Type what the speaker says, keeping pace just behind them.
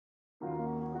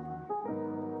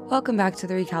Welcome back to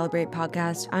the Recalibrate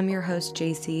podcast. I'm your host,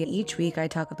 JC. Each week, I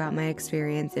talk about my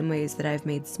experience in ways that I've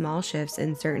made small shifts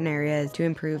in certain areas to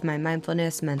improve my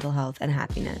mindfulness, mental health, and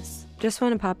happiness. Just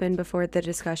want to pop in before the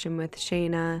discussion with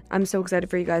Shaina. I'm so excited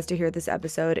for you guys to hear this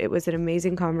episode. It was an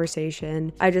amazing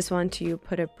conversation. I just want to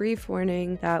put a brief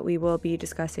warning that we will be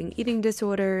discussing eating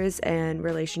disorders and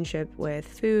relationship with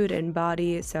food and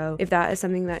body. So if that is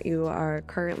something that you are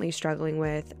currently struggling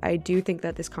with, I do think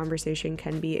that this conversation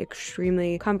can be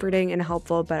extremely comforting and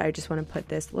helpful, but I just want to put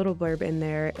this little blurb in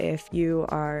there if you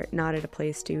are not at a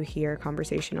place to hear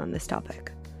conversation on this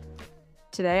topic.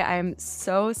 Today, I'm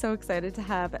so excited to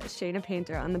have Shaina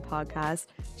Painter on the podcast.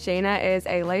 Shaina is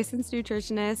a licensed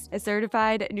nutritionist, a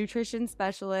certified nutrition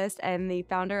specialist, and the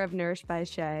founder of Nourished by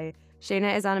Shay.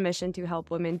 Shaina is on a mission to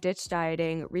help women ditch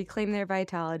dieting, reclaim their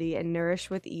vitality, and nourish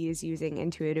with ease using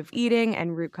intuitive eating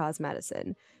and root cause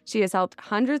medicine. She has helped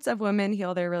hundreds of women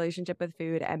heal their relationship with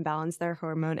food and balance their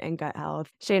hormone and gut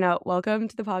health. Shaina, welcome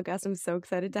to the podcast. I'm so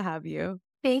excited to have you.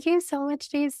 Thank you so much,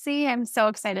 JC. I'm so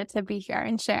excited to be here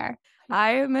and share.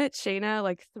 I met Shaina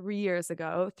like 3 years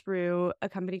ago through a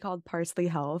company called Parsley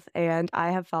Health, and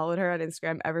I have followed her on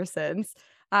Instagram ever since.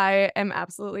 I am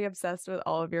absolutely obsessed with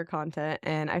all of your content,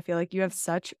 and I feel like you have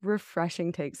such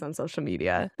refreshing takes on social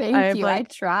media. Thank you. I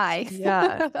try.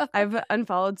 Yeah, I've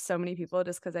unfollowed so many people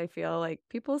just because I feel like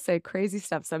people say crazy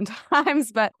stuff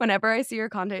sometimes, but whenever I see your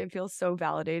content, it feels so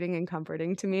validating and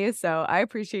comforting to me. So I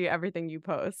appreciate everything you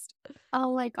post.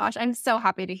 Oh my gosh, I'm so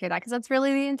happy to hear that because that's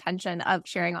really the intention of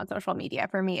sharing on social media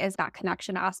for me is that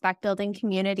connection aspect, building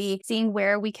community, seeing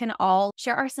where we can all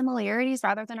share our similarities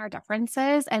rather than our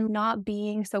differences and not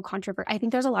being so controversial. I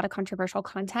think there's a lot of controversial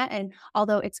content, and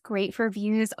although it's great for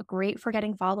views, great for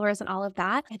getting followers and all of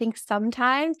that, I think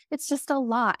sometimes it's just a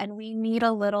lot and we need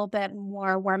a little bit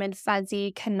more warm and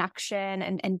fuzzy connection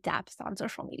and depth on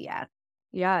social media.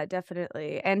 Yeah,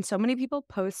 definitely. And so many people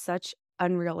post such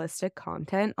unrealistic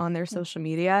content on their social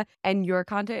media, and your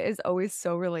content is always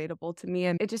so relatable to me.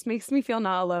 And it just makes me feel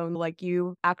not alone. Like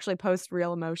you actually post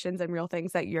real emotions and real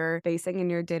things that you're facing in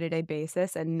your day-to-day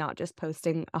basis and not just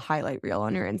posting a highlight reel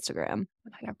on your Instagram.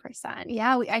 100%.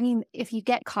 Yeah. I mean, if you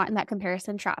get caught in that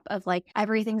comparison trap of like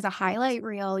everything's a highlight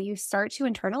reel, you start to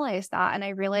internalize that. And I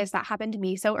realized that happened to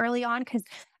me so early on because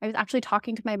I was actually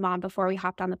talking to my mom before we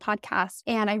hopped on the podcast.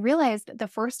 And I realized the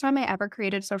first time I ever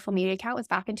created a social media account was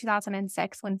back in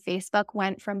 2006 when Facebook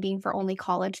went from being for only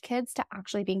college kids to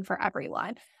actually being for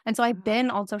everyone. And so I've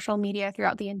been on social media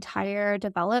throughout the entire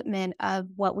development of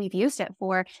what we've used it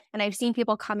for. And I've seen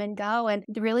people come and go. And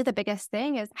really the biggest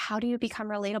thing is how do you become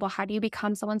relatable? How do you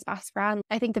become someone's best friend?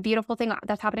 I think the beautiful thing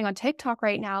that's happening on TikTok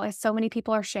right now is so many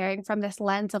people are sharing from this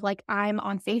lens of like, I'm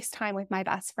on FaceTime with my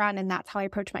best friend and that's how I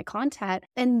approach my content.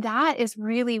 And that is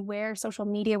really where social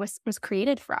media was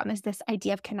created from, is this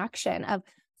idea of connection of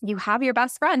you have your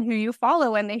best friend who you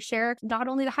follow and they share not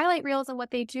only the highlight reels of what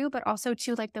they do, but also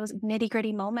to like those nitty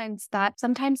gritty moments that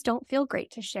sometimes don't feel great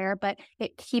to share, but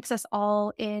it keeps us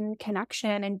all in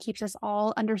connection and keeps us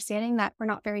all understanding that we're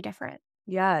not very different.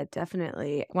 Yeah,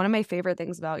 definitely. One of my favorite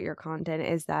things about your content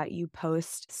is that you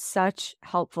post such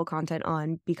helpful content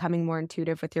on becoming more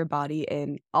intuitive with your body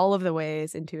in all of the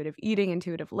ways, intuitive eating,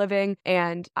 intuitive living.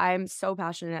 And I'm so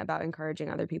passionate about encouraging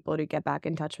other people to get back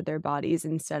in touch with their bodies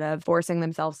instead of forcing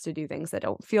themselves to do things that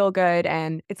don't feel good.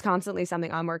 And it's constantly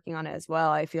something I'm working on as well.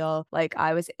 I feel like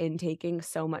I was intaking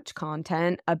so much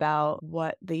content about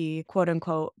what the quote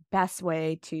unquote best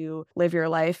way to live your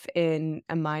life in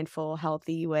a mindful,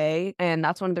 healthy way. And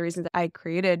that's one of the reasons I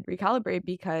created Recalibrate,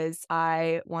 because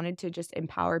I wanted to just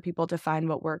empower people to find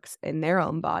what works in their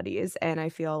own bodies. And I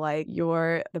feel like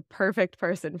you're the perfect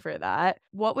person for that.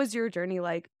 What was your journey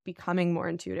like becoming more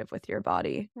intuitive with your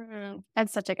body?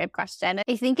 That's such a good question.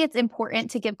 I think it's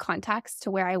important to give context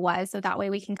to where I was so that way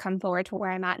we can come forward to where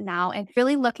I'm at now. And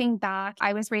really looking back,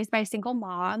 I was raised by a single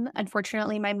mom.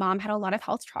 Unfortunately, my mom had a lot of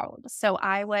health troubles. So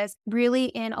I was really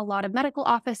in a lot of medical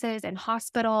offices and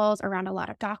hospitals, around a lot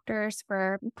of doctors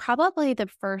for probably the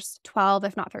first 12,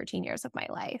 if not 13 years of my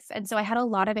life. And so I had a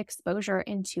lot of exposure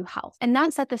into health. And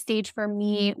that set the stage for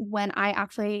me when I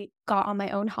actually got on my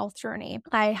own health journey.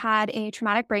 I had a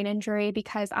traumatic brain injury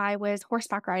because I was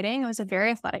horseback riding. I was a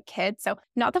very athletic kid. So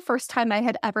not the first time I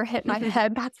had ever hit my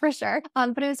head, that's for sure.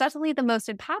 But it was definitely the most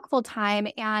impactful time.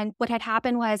 And what had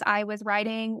happened was I was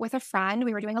riding with a friend.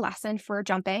 We were doing a lesson for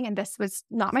jumping. And this was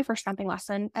not my first jumping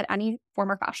lesson at any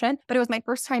form or fashion, but it was my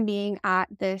first time being at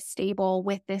this stable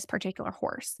with this particular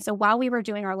horse. So while we were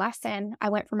doing our lesson, I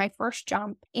went for my first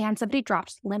jump and somebody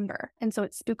dropped limber. And so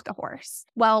it spooked the horse.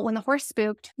 Well, when the horse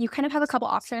spooked, you kind of have a couple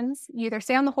options. You either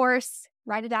stay on the horse,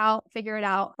 ride it out, figure it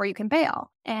out, or you can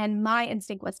bail. And my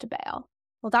instinct was to bail.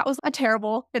 Well, that was a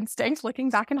terrible instinct looking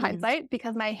back in hindsight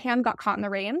because my hand got caught in the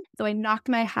rain. So I knocked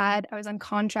my head. I was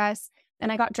unconscious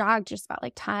and I got dragged just about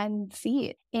like 10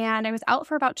 feet. And I was out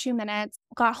for about 2 minutes,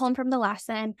 got home from the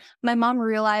lesson. My mom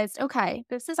realized, okay,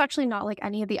 this is actually not like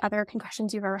any of the other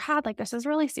concussions you've ever had. Like, this is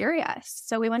really serious.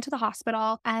 So we went to the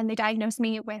hospital and they diagnosed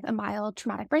me with a mild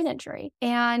traumatic brain injury.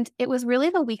 And it was really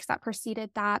the weeks that preceded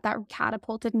that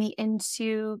catapulted me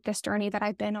into this journey that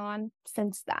I've been on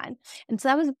since then. And so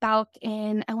that was back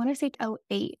in, I want to say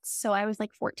 '08. So I was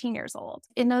like 14 years old.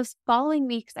 In those following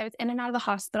weeks, I was in and out of the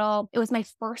hospital. It was my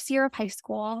first year of high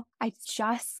school. I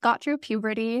just got through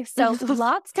puberty. So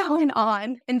lots going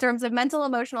on in terms of mental,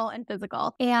 emotional, and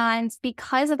physical. And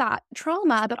because of that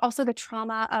trauma, but also the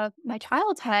trauma of my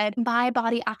childhood, my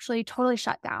body actually totally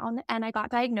shut down. And I got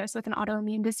diagnosed with an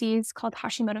autoimmune disease called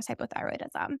Hashimoto's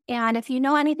hypothyroidism. And if you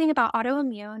know anything about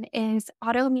autoimmune, is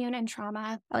autoimmune and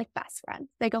trauma are like best friends.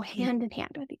 They go hand in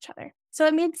hand with each other. So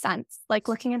it made sense, like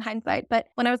looking in hindsight. But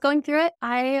when I was going through it,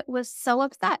 I was so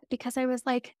upset because I was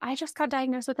like, I just got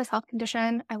diagnosed with this health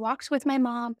condition. I walked with my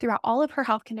mom throughout all of her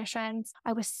health conditions.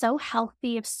 I was so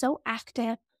healthy, so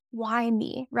active. Why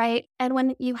me, right? And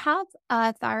when you have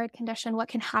a thyroid condition, what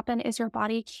can happen is your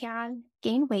body can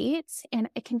gain weight and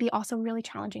it can be also really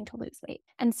challenging to lose weight.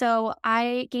 And so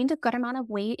I gained a good amount of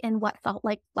weight in what felt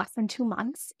like less than 2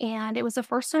 months. And it was the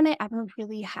first time I ever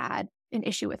really had an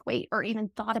issue with weight or even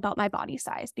thought about my body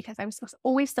size because I was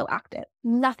always so active.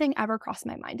 Nothing ever crossed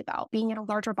my mind about being in a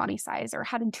larger body size or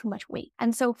having too much weight.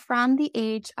 And so from the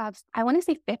age of, I want to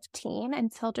say 15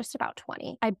 until just about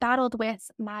 20, I battled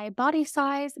with my body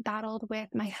size, battled with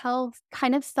my health,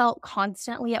 kind of felt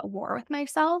constantly at war with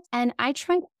myself. And I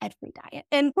tried every diet.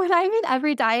 And when I mean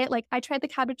every diet, like I tried the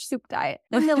cabbage soup diet,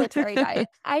 the military diet.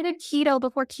 I did keto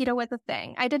before keto was a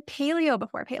thing. I did paleo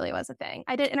before paleo was a thing.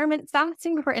 I did intermittent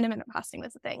fasting before intermittent fasting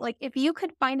was a thing. Like if you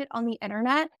could find it on the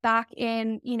internet back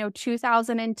in,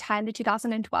 2010 to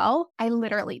 2012, I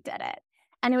literally did it.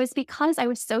 And it was because I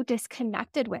was so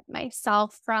disconnected with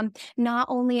myself from not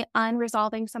only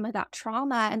unresolving some of that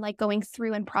trauma and like going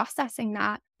through and processing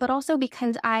that, but also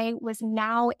because I was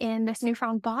now in this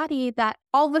newfound body that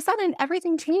all of a sudden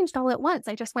everything changed all at once.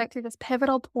 I just went through this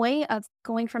pivotal point of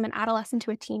going from an adolescent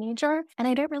to a teenager, and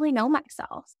I didn't really know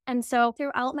myself. And so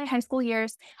throughout my high school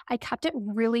years, I kept it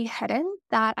really hidden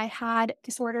that I had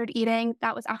disordered eating.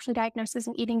 That was actually diagnosed as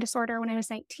an eating disorder when I was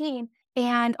 19.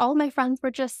 And all of my friends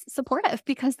were just supportive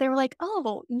because they were like,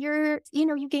 oh, you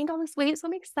gained all this weight. So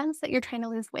it makes sense that you're trying to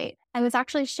lose weight. I was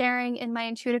actually sharing in my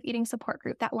intuitive eating support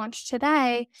group that launched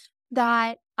today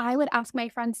that I would ask my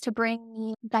friends to bring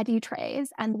me veggie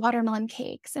trays and watermelon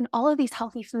cakes and all of these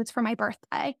healthy foods for my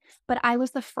birthday. But I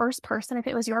was the first person, if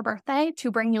it was your birthday,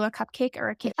 to bring you a cupcake or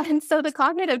a cake. And so the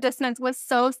cognitive dissonance was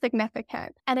so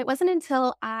significant. And it wasn't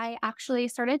until I actually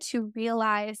started to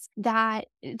realize that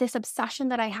this obsession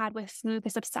that I had with food,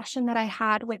 this obsession that I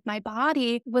had with my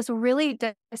body was really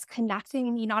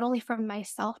disconnecting me not only from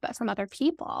myself, but from other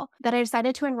people, that I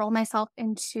decided to enroll myself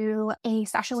into a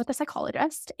session with a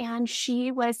psychologist. And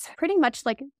she was pretty much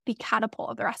like the catapult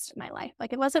of the rest of my life.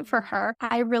 Like, it wasn't for her,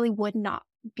 I really would not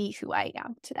be who I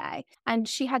am today. And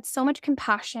she had so much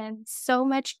compassion, so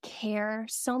much care,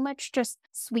 so much just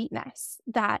sweetness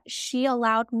that she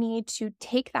allowed me to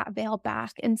take that veil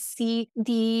back and see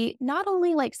the not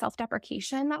only like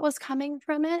self-deprecation that was coming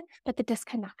from it, but the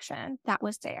disconnection that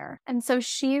was there. And so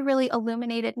she really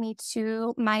illuminated me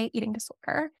to my eating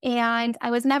disorder. And I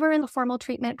was never in a formal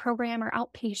treatment program or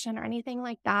outpatient or anything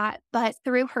like that. But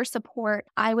through her support,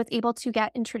 I was able to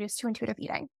get introduced to intuitive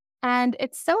eating. And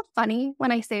it's so funny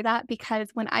when I say that because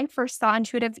when I first saw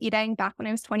intuitive eating back when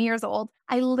I was 20 years old,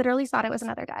 I literally thought it was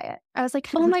another diet. I was like,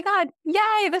 oh my God,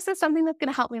 yay, this is something that's going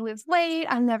to help me lose weight.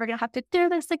 I'm never going to have to do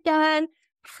this again.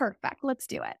 Perfect. Let's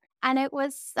do it. And it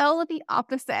was so the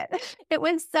opposite. It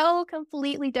was so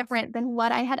completely different than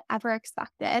what I had ever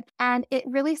expected. And it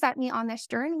really set me on this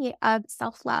journey of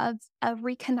self-love, of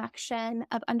reconnection,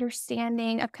 of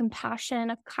understanding, of compassion,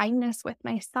 of kindness with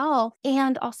myself,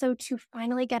 and also to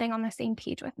finally getting on the same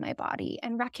page with my body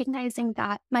and recognizing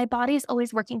that my body is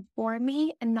always working for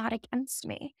me and not against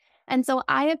me. And so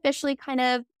I officially kind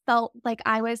of felt like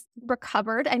I was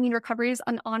recovered. I mean, recovery is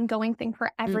an ongoing thing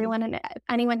for everyone. And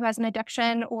anyone who has an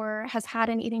addiction or has had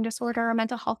an eating disorder or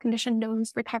mental health condition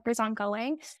knows recovery is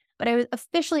ongoing. But I was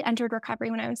officially entered recovery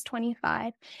when I was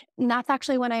 25. And that's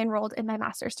actually when I enrolled in my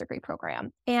master's degree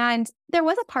program. And there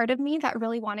was a part of me that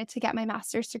really wanted to get my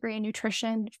master's degree in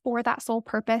nutrition for that sole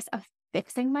purpose of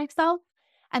fixing myself.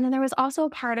 And then there was also a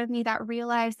part of me that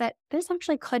realized that this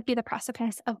actually could be the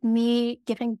precipice of me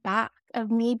giving back, of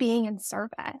me being in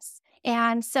service.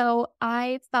 And so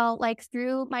I felt like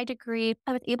through my degree,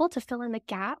 I was able to fill in the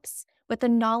gaps with the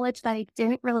knowledge that I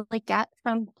didn't really get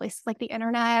from places like the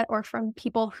internet or from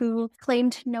people who claim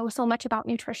to know so much about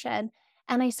nutrition.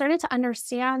 And I started to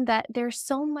understand that there's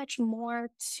so much more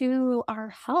to our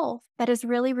health that is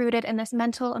really rooted in this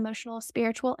mental, emotional,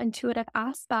 spiritual, intuitive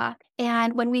aspect.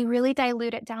 And when we really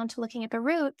dilute it down to looking at the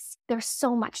roots, there's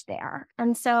so much there.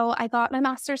 And so I got my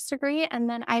master's degree, and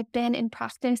then I've been in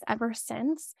practice ever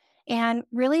since. And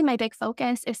really, my big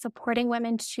focus is supporting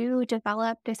women to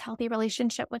develop this healthy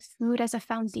relationship with food as a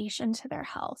foundation to their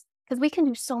health. Because we can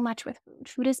do so much with food.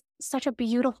 Food is such a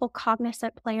beautiful,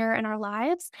 cognizant player in our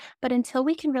lives. But until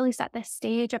we can really set the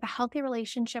stage of a healthy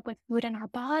relationship with food in our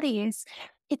bodies,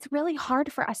 it's really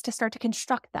hard for us to start to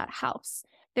construct that house.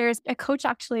 There's a coach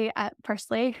actually at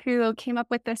Parsley who came up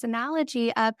with this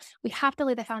analogy of we have to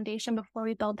lay the foundation before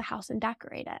we build the house and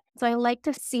decorate it. So I like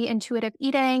to see intuitive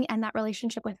eating and that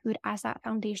relationship with food as that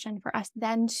foundation for us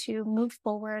then to move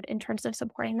forward in terms of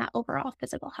supporting that overall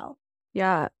physical health.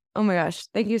 Yeah. Oh my gosh.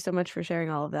 Thank you so much for sharing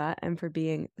all of that and for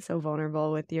being so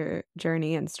vulnerable with your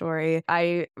journey and story.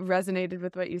 I resonated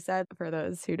with what you said. For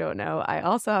those who don't know, I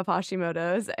also have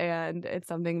Hashimoto's, and it's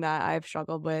something that I've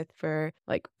struggled with for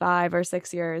like 5 or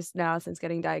 6 years now since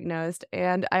getting diagnosed.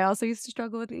 And I also used to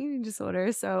struggle with eating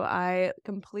disorders. So I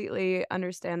completely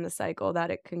understand the cycle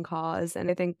that it can cause.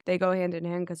 And I think they go hand in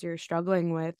hand because you're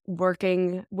struggling with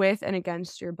working with and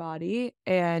against your body.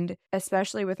 And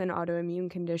especially with an autoimmune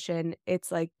condition,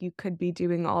 it's like you could be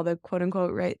doing all the quote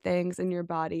unquote right things and your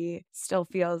body still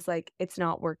feels like it's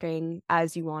not working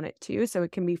as you want it to. So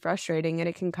it can be frustrating and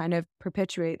it can kind of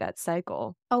perpetuate that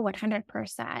cycle. Oh,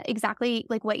 100%. Exactly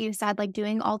like what you said, like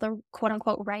doing all the quote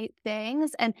unquote right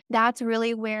things. And that's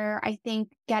really where I think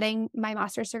getting my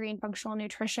master's degree in functional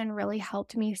nutrition really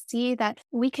helped me see that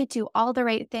we could do all the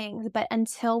right things. But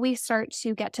until we start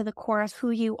to get to the core of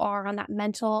who you are on that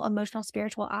mental, emotional,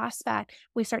 spiritual aspect,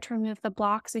 we start to remove the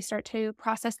blocks, we start to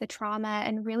process the trauma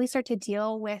and really start to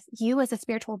deal with you as a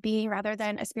spiritual being rather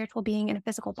than a spiritual being in a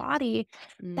physical body.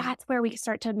 Mm. That's where we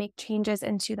start to make changes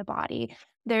into the body.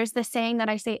 There's this saying that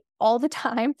I say all the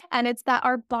time, and it's that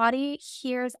our body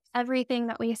hears everything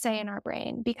that we say in our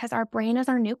brain because our brain is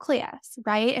our nucleus,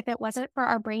 right? If it wasn't for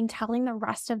our brain telling the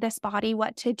rest of this body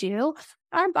what to do,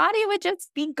 our body would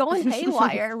just be going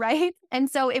haywire, right? And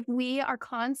so if we are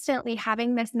constantly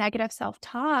having this negative self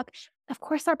talk, of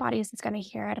course our body is going to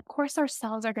hear it. Of course our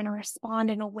cells are going to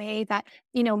respond in a way that,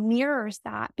 mirrors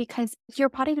that because your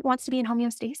body wants to be in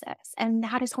homeostasis. And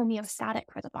that is homeostatic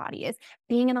for the body, is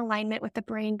being in alignment with the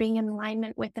brain, being in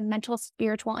alignment with the mental,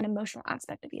 spiritual, and emotional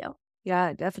aspect of you.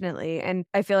 Yeah, definitely. And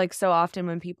I feel like so often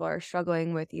when people are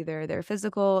struggling with either their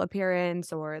physical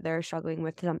appearance or they're struggling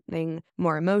with something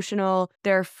more emotional,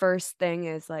 their first thing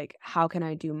is like, how can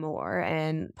I do more?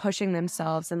 And pushing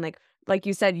themselves and like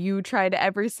you said, you tried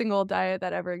every single diet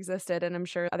that ever existed, and I'm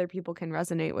sure other people can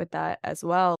resonate with that as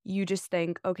well. You just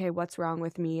think, okay, what's wrong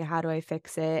with me? How do I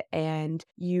fix it? And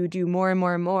you do more and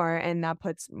more and more, and that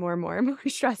puts more and more and more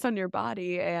stress on your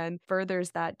body and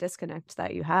furthers that disconnect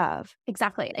that you have.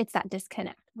 Exactly. It's that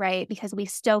disconnect, right? Because we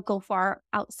still go far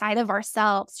outside of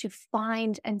ourselves to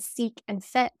find and seek and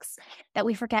fix that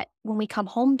we forget when we come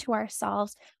home to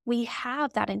ourselves, we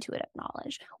have that intuitive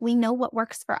knowledge. We know what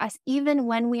works for us, even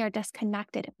when we are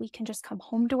disconnected. If we can just come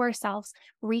home to ourselves,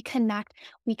 reconnect,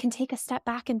 we can take a step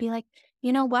back and be like,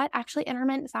 you know what? Actually,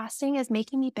 intermittent fasting is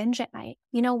making me binge at night.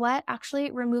 You know what?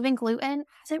 Actually, removing gluten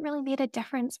hasn't really made a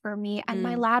difference for me. And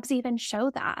my Mm. labs even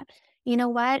show that. You know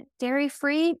what? Dairy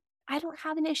free, I don't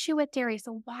have an issue with dairy.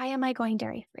 So why am I going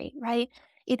dairy free? Right.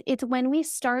 It's when we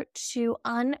start to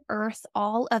unearth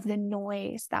all of the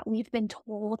noise that we've been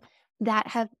told that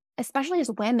have, especially as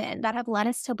women, that have led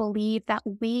us to believe that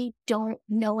we don't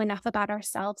know enough about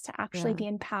ourselves to actually Yeah. be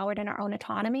empowered in our own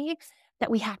autonomy,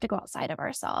 that we have to go outside of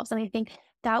ourselves. And I think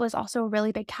that was also a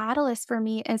really big catalyst for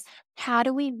me is how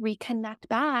do we reconnect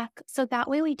back so that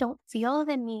way we don't feel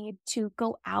the need to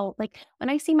go out. Like when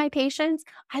I see my patients,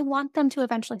 I want them to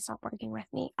eventually stop working with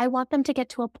me. I want them to get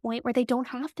to a point where they don't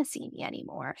have to see me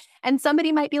anymore. And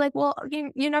somebody might be like, well,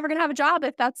 you're never going to have a job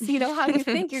if that's, how you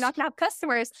think. You're not going to have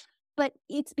customers. But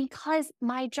it's because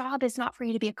my job is not for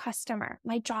you to be a customer.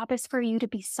 My job is for you to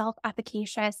be self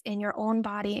efficacious in your own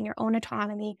body, in your own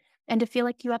autonomy, and to feel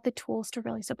like you have the tools to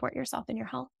really support yourself and your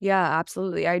health. Yeah,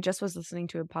 absolutely. I just was listening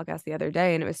to a podcast the other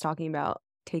day and it was talking about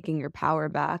taking your power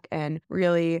back and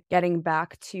really getting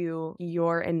back to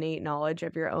your innate knowledge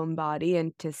of your own body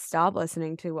and to stop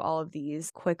listening to all of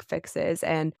these quick fixes.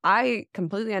 And I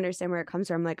completely understand where it comes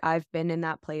from. Like, I've been in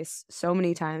that place so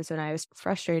many times when I was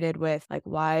frustrated with, like,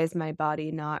 why is my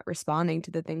body not responding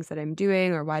to the things that I'm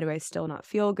doing, or why do I still not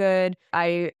feel good?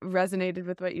 I resonated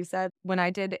with what you said. When I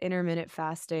did intermittent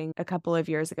fasting a couple of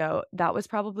years ago, that was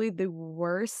probably the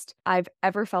worst I've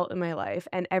ever felt in my life.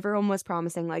 And everyone was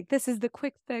promising, like, this is the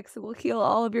quick fix. It will heal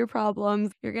all of your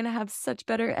problems. You're going to have such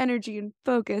better energy and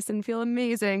focus and feel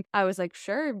amazing. I was like,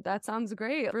 sure, that sounds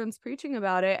great. Everyone's preaching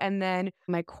about it. And then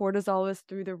my cortisol was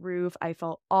through the roof. I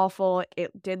felt awful.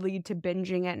 It did lead to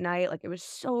binging at night. Like, it was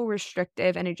so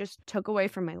restrictive and it just took away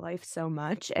from my life so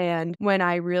much. And when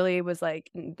I really was like,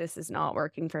 this is not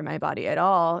working for my body at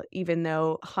all, even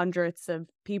though hundreds of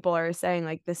people are saying,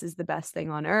 like, this is the best thing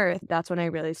on earth, that's when I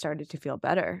really started to feel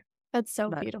better. That's so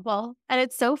But beautiful. And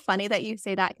it's so funny that you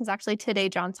say that because actually today,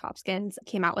 Johns Hopkins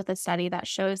came out with a study that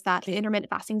shows that the intermittent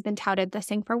fasting has been touted this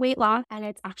thing for weight loss, and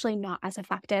it's actually not as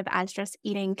effective as just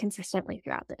eating consistently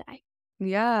throughout the day.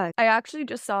 yeah, I actually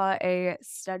just saw a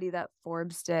study that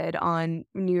Forbes did on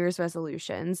New Year's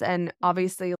resolutions. And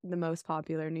obviously, the most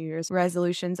popular New Year's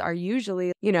resolutions are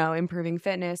usually, improving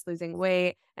fitness, losing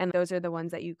weight. And those are the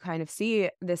ones that you kind of see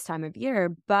this time of year.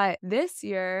 But this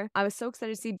year, I was so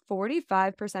excited to see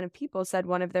 45% of people said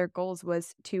one of their goals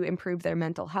was to improve their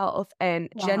mental health. And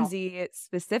Gen Wow. Z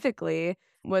specifically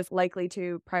was likely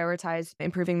to prioritize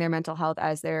improving their mental health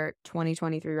as their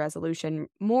 2023 resolution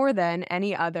more than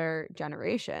any other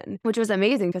generation, which was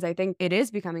amazing because I think it is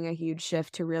becoming a huge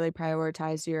shift to really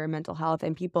prioritize your mental health.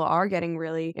 And people are getting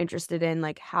really interested in,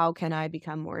 like, how can I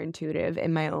become more intuitive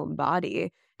in my own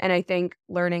body? And I think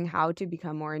learning how to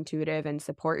become more intuitive and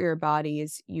support your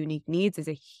body's unique needs is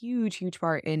a huge, huge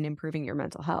part in improving your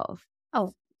mental health.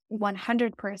 Oh,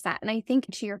 100%. And I think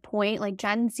to your point, like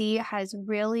Gen Z has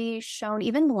really shown,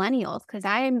 even millennials, because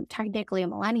I'm technically a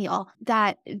millennial,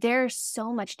 that there's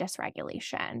so much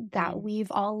dysregulation that Mm.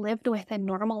 we've all lived with and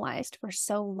normalized for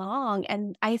so long.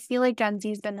 And I feel like Gen Z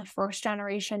has been the first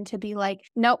generation to be like,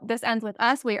 nope, this ends with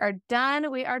us. We are done.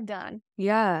 We are done.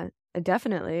 Yeah,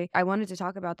 definitely. I wanted to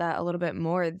talk about that a little bit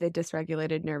more, the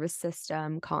dysregulated nervous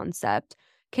system concept.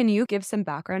 Can you give some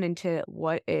background into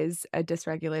what is a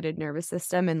dysregulated nervous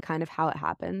system and kind of how it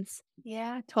happens?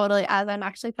 Yeah, totally. As I'm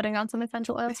actually putting on some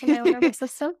essential oils for my own nervous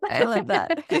system. I love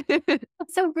that.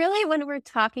 So, really, when we're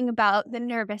talking about the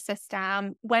nervous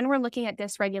system, when we're looking at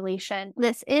dysregulation,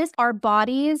 this is our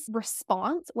body's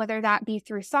response, whether that be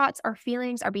through thoughts, our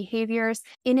feelings, our behaviors,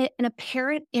 in an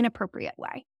apparent inappropriate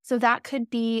way. So, that could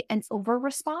be an over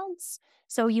response.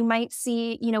 So, you might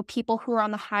see, people who are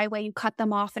on the highway, you cut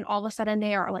them off, and all of a sudden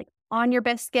they are like on your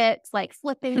biscuits, like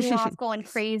flipping you off, going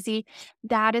crazy.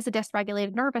 That is a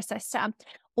dysregulated nervous system.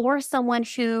 Or someone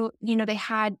who, they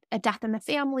had a death in the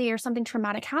family or something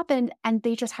traumatic happened and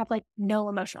they just have like no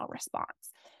emotional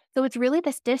response. So it's really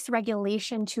this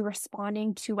dysregulation to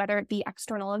responding to whether it be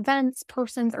external events,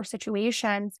 persons, or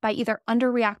situations by either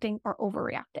underreacting or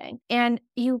overreacting. And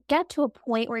you get to a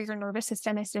point where your nervous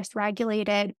system is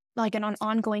dysregulated, like on an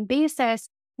ongoing basis,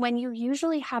 when you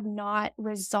usually have not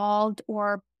resolved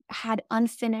or had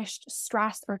unfinished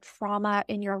stress or trauma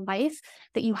in your life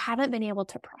that you haven't been able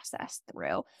to process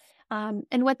through.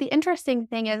 And what the interesting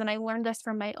thing is, and I learned this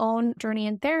from my own journey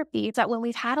in therapy, is that when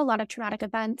we've had a lot of traumatic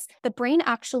events, the brain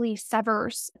actually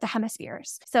severs the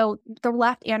hemispheres. So the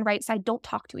left and right side don't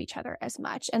talk to each other as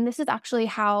much. And this is actually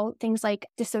how things like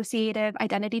dissociative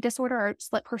identity disorder or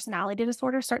split personality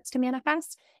disorder starts to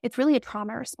manifest. It's really a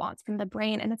trauma response from the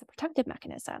brain, and it's a protective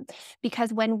mechanism.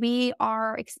 Because when we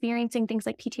are experiencing things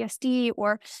like PTSD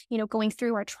or, going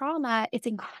through our trauma, it's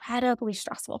incredibly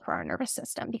stressful for our nervous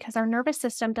system because our nervous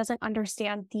system doesn't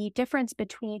understand the difference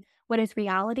between what is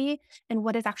reality and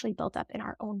what is actually built up in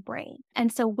our own brain.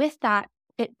 And so with that,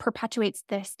 it perpetuates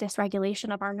this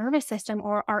dysregulation of our nervous system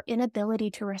or our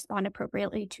inability to respond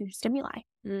appropriately to stimuli.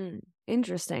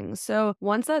 Interesting. So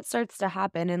once that starts to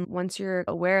happen, and once you're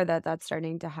aware that that's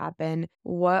starting to happen,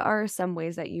 what are some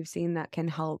ways that you've seen that can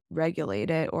help regulate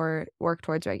it or work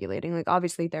towards regulating? Like,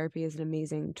 obviously, therapy is an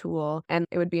amazing tool, and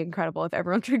it would be incredible if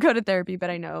everyone could go to therapy, but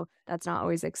I know that's not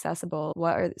always accessible.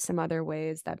 What are some other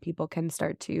ways that people can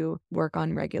start to work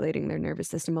on regulating their nervous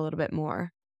system a little bit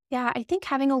more? Yeah, I think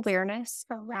having awareness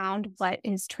around what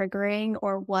is triggering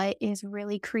or what is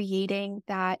really creating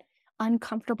that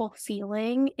uncomfortable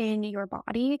feeling in your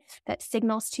body that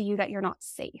signals to you that you're not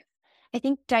safe. I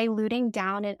think diluting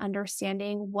down and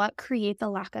understanding what creates a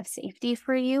lack of safety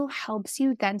for you helps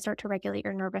you then start to regulate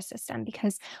your nervous system,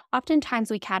 because oftentimes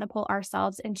we catapult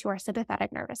ourselves into our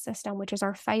sympathetic nervous system, which is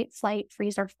our fight, flight,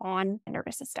 freeze, or fawn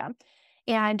nervous system.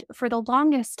 And for the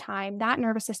longest time, that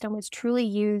nervous system was truly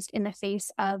used in the face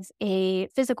of a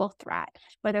physical threat,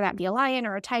 whether that be a lion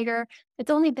or a tiger. It's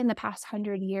only been the past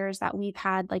 100 years that we've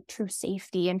had like true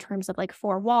safety in terms of like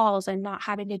four walls and not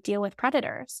having to deal with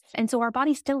predators. And so our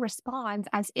body still responds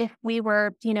as if we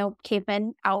were,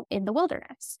 cavemen out in the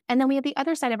wilderness. And then we have the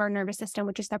other side of our nervous system,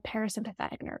 which is the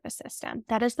parasympathetic nervous system.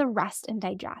 That is the rest and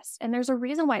digest. And there's a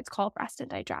reason why it's called rest and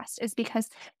digest, is because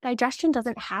digestion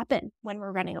doesn't happen when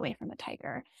we're running away from a tiger.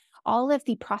 All of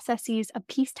the processes of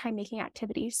peacetime making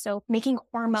activities, so making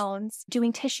hormones,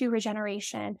 doing tissue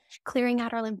regeneration, clearing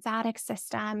out our lymphatic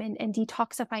system, and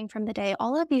detoxifying from the day,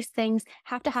 all of these things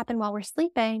have to happen while we're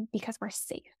sleeping because we're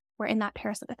safe. We're in that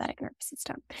parasympathetic nervous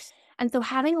system. And so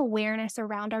having awareness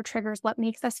around our triggers, what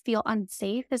makes us feel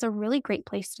unsafe, is a really great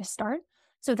place to start.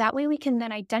 So that way we can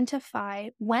then identify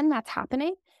when that's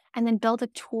happening and then build a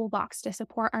toolbox to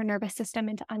support our nervous system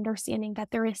into understanding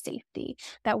that there is safety,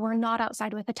 that we're not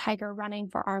outside with a tiger running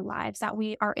for our lives, that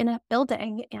we are in a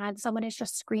building and someone is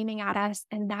just screaming at us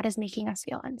and that is making us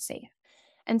feel unsafe.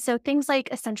 And so things like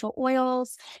essential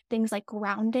oils, things like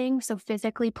grounding, so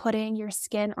physically putting your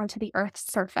skin onto the earth's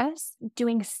surface,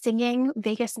 doing singing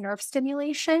vagus nerve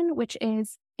stimulation, which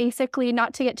is basically,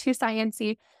 not to get too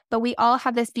sciencey, but we all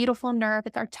have this beautiful nerve.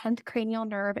 It's our 10th cranial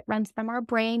nerve. It runs from our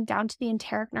brain down to the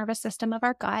enteric nervous system of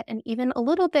our gut and even a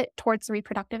little bit towards the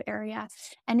reproductive area.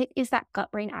 And it is that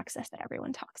gut-brain axis that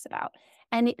everyone talks about.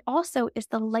 And it also is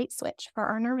the light switch for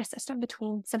our nervous system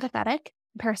between sympathetic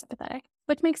and parasympathetic,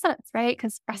 which makes sense, right?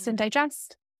 Because rest and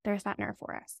digest, there's that nerve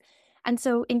for us. And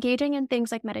so engaging in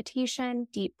things like meditation,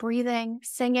 deep breathing,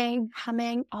 singing,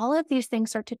 humming, all of these things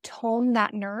start to tone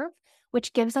that nerve,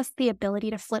 which gives us the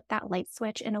ability to flip that light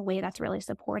switch in a way that's really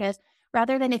supportive.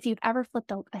 Rather than if you've ever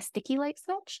flipped a sticky light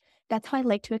switch, that's how I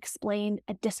like to explain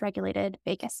a dysregulated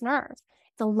vagus nerve.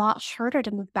 It's a lot harder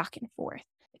to move back and forth.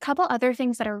 A couple other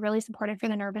things that are really supportive for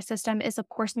the nervous system is, of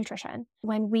course, nutrition.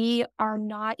 When we are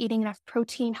not eating enough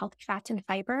protein, healthy fats, and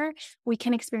fiber, we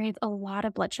can experience a lot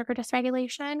of blood sugar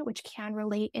dysregulation, which can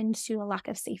relate into a lack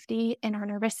of safety in our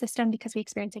nervous system because we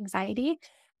experience anxiety.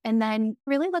 And then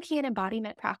really looking at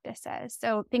embodiment practices.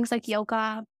 So things like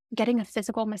yoga, getting a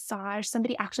physical massage,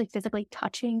 somebody actually physically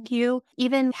touching you,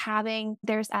 even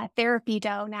there's a therapy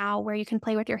dough now where you can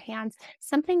play with your hands,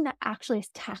 something that actually is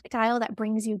tactile that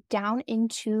brings you down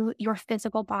into your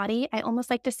physical body. I almost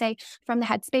like to say from the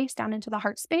head space down into the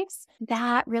heart space.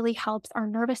 That really helps our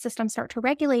nervous system start to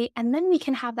regulate. And then we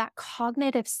can have that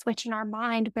cognitive switch in our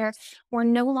mind where we're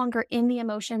no longer in the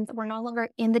emotions, we're no longer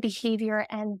in the behavior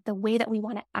and the way that we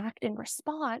want to act in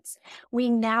response. We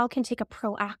now can take a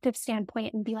proactive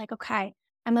standpoint and be like, okay,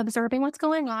 I'm observing what's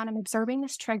going on. I'm observing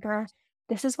this trigger.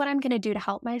 This is what I'm going to do to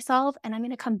help myself. And I'm going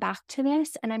to come back to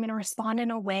this and I'm going to respond in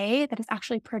a way that is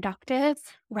actually productive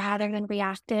rather than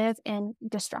reactive and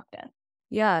destructive.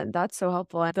 Yeah, that's so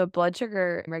helpful. The blood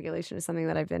sugar regulation is something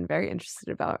that I've been very interested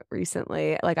about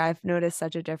recently. Like, I've noticed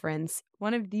such a difference.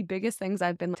 One of the biggest things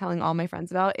I've been telling all my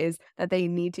friends about is that they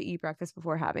need to eat breakfast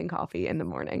before having coffee in the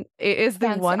morning. It is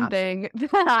the one thing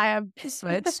that I have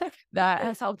switched that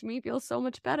has helped me feel so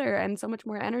much better and so much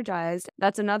more energized.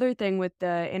 That's another thing with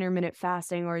the intermittent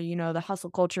fasting or, the hustle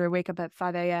culture, wake up at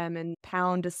 5 a.m. and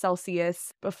pound a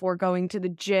Celsius before going to the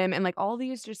gym and like all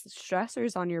these just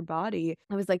stressors on your body.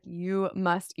 I was like, you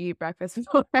must eat breakfast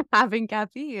before having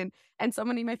caffeine. And so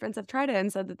many of my friends have tried it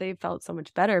and said that they felt so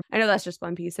much better. I know that's just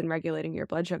one piece in regulating your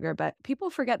blood sugar, but people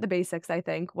forget the basics, I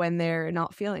think, when they're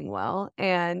not feeling well.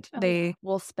 And they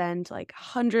will spend like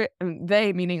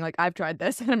they meaning like I've tried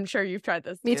this and I'm sure you've tried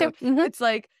this Me too. Mm-hmm. It's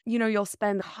like, you'll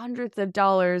spend hundreds of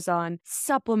dollars on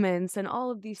supplements and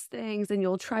all of these things and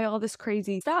you'll try all this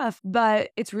crazy stuff, but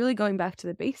it's really going back to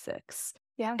the basics.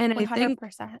 Yeah, and 100%. I think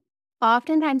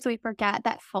Oftentimes we forget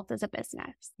that health is a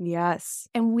business. Yes.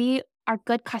 And we are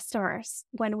good customers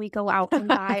when we go out and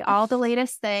buy all the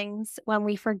latest things, when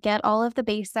we forget all of the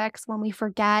basics, when we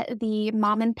forget the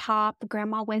mom and pop,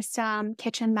 grandma wisdom,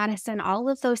 kitchen medicine, all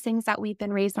of those things that we've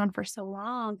been raised on for so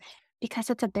long, because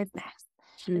it's a business.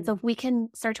 And so if we can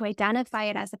start to identify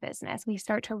it as a business, we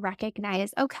start to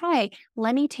recognize, okay,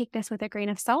 let me take this with a grain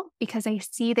of salt because I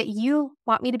see that you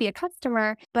want me to be a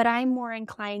customer, but I'm more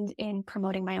inclined in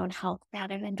promoting my own health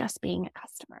rather than just being a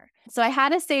customer. So I had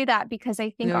to say that because I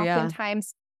think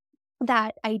oftentimes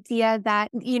that idea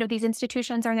that, these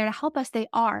institutions are there to help us, they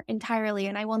are entirely.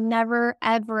 And I will never,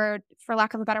 ever, for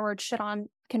lack of a better word, shit on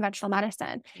conventional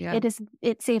medicine. Yeah.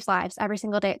 It saves lives every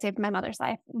single day. It saved my mother's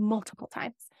life multiple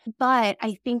times. But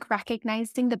I think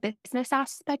recognizing the business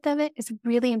aspect of it is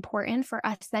really important for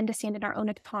us then to stand in our own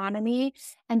autonomy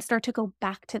and start to go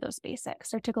back to those basics,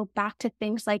 start to go back to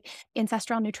things like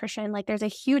ancestral nutrition. Like there's a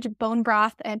huge bone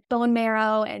broth and bone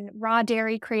marrow and raw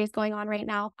dairy craze going on right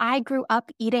now. I grew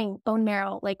up eating bone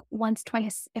marrow like once,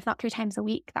 twice, if not 3 times a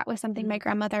week. That was something my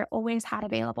grandmother always had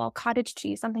available. Cottage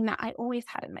cheese, something that I always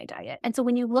had in my diet. And so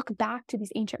when you look back to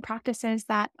these ancient practices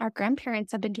that our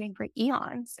grandparents have been doing for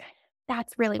eons,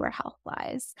 that's really where health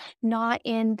lies, not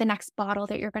in the next bottle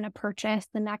that you're going to purchase,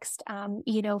 the next,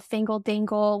 fingle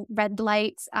dangle red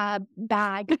lights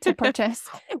bag to purchase,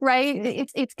 right?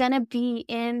 It's going to be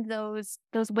in those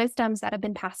wisdoms that have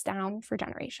been passed down for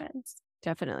generations.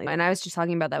 Definitely. And I was just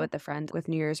talking about that with a friend with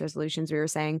New Year's resolutions. We were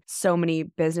saying so many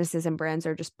businesses and brands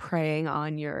are just preying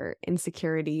on your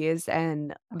insecurities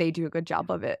and they do a good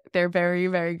job of it. They're very,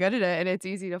 very good at it. And it's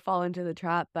easy to fall into the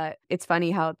trap. But it's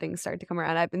funny how things start to come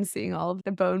around. I've been seeing all of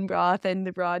the bone broth and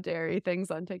the raw dairy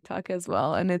things on TikTok as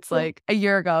well. And it's like a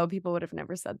year ago, people would have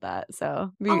never said that.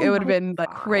 So it would have been like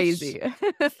crazy.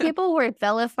 People were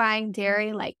vilifying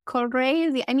dairy like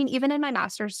crazy. I mean, even in my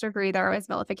master's degree, there was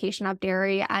vilification of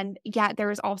dairy. And yet there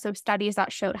was also studies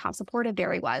that showed how supportive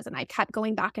dairy was. And I kept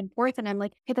going back and forth. And I'm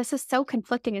like, hey, this is so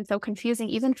conflicting and so confusing,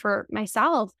 even for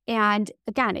myself. And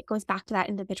again, it goes back to that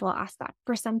individual aspect.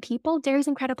 For some people, dairy is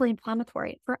incredibly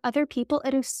inflammatory. For other people,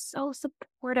 it is so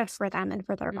supportive for them and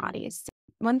for their bodies.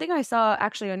 One thing I saw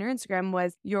actually on your Instagram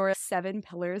was your 7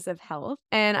 pillars of health.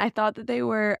 And I thought that they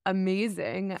were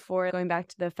amazing for going back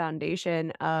to the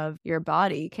foundation of your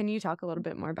body. Can you talk a little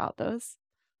bit more about those?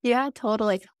 Yeah,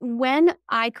 totally. When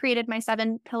I created my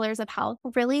 7 pillars of health,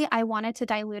 really, I wanted to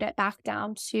dilute it back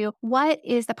down to what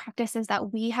is the practices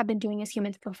that we have been doing as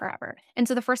humans for forever. And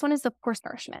so the first one is, of course,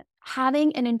 nourishment.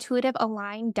 Having an intuitive,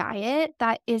 aligned diet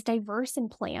that is diverse in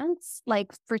plants,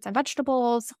 like fruits and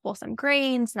vegetables, wholesome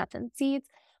grains, nuts and seeds,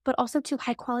 but also to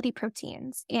high quality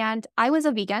proteins. And I was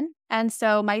a vegan. And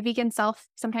so my vegan self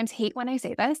sometimes hate when I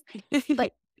say this,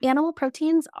 but animal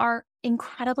proteins are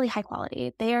incredibly high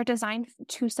quality. They are designed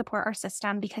to support our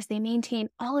system because they maintain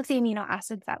all of the amino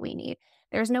acids that we need.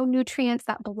 There's no nutrients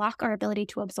that block our ability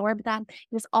to absorb them.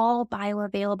 It is all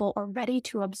bioavailable or ready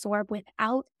to absorb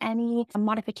without any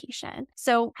modification.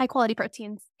 So high quality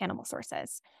proteins, animal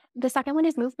sources. The second one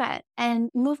is movement, and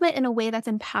movement in a way that's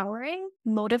empowering,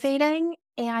 motivating,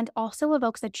 and also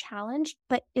evokes a challenge,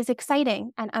 but is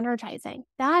exciting and energizing.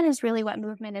 That is really what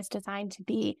movement is designed to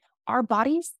be. Our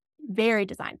bodies very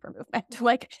designed for movement.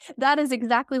 Like that is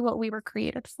exactly what we were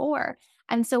created for.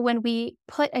 And so when we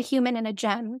put a human in a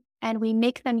gym and we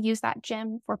make them use that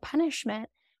gym for punishment,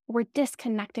 we're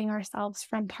disconnecting ourselves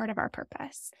from part of our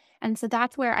purpose. And so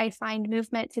that's where I find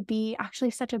movement to be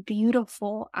actually such a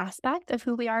beautiful aspect of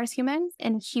who we are as humans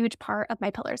and a huge part of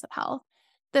my pillars of health.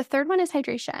 The third one is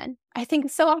hydration. I think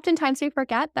so oftentimes we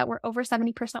forget that we're over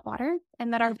 70% water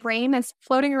and that our brain is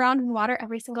floating around in water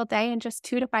every single day, and just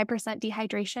 2 to 5%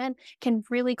 dehydration can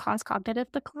really cause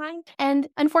cognitive decline. And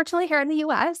unfortunately, here in the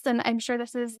US, and I'm sure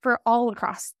this is for all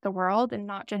across the world and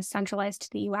not just centralized to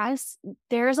the US,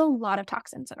 there's a lot of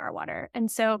toxins in our water. And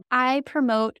so I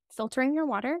promote filtering your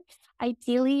water.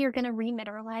 Ideally, you're going to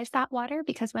remineralize that water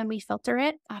because when we filter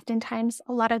it, oftentimes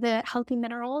a lot of the healthy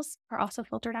minerals are also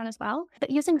filtered out as well. But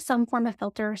using some form of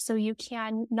filter so you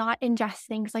can not ingest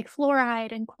things like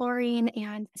fluoride and chlorine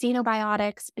and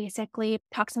xenobiotics, basically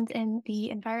toxins in the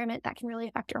environment that can really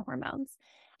affect your hormones.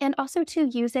 And also to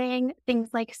using things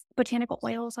like botanical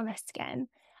oils on the skin.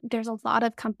 There's a lot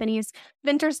of companies.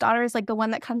 Vinter's Daughter is like the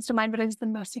one that comes to mind, but it's the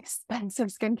most expensive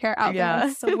skincare out there.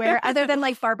 Yeah. So where other than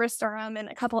like Barbara Sturm and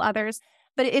a couple others,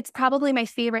 but it's probably my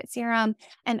favorite serum.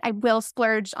 And I will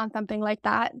splurge on something like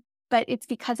that. But it's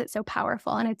because it's so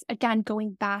powerful. And it's, again,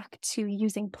 going back to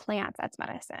using plants as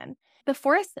medicine. The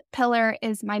fourth pillar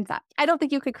is mindset. I don't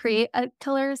think you could create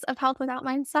pillars of health without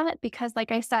mindset because,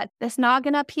 like I said, this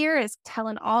noggin up here is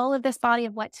telling all of this body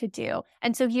of what to do.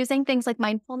 And so using things like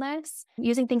mindfulness,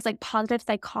 using things like positive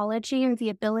psychology or the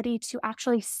ability to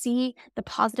actually see the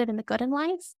positive and the good in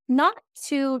life, not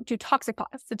to do toxic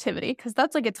positivity, because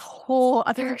that's like its whole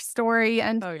other story.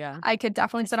 And Oh, yeah. I could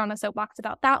definitely sit on a soapbox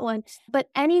about that one. But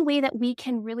any way that we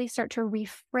can really start to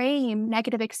reframe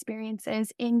negative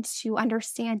experiences into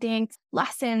understanding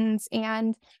lessons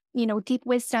and, deep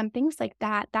wisdom, things like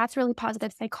that, that's really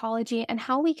positive psychology and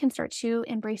how we can start to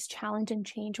embrace challenge and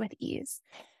change with ease.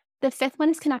 The fifth one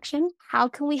is connection. How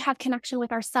can we have connection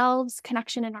with ourselves,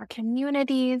 connection in our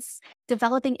communities,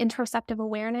 developing interoceptive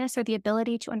awareness or the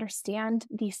ability to understand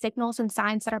the signals and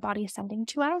signs that our body is sending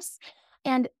to us,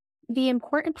 and the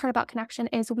important part about connection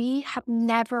is we have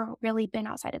never really been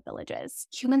outside of villages.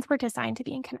 Humans were designed to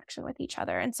be in connection with each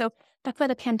other. And so that's why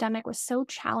the pandemic was so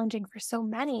challenging for so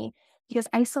many, because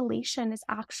isolation is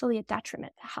actually a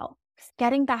detriment to health.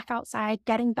 Getting back outside,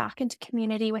 getting back into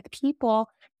community with people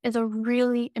is a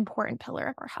really important pillar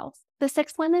of our health. The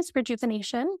sixth one is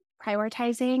rejuvenation,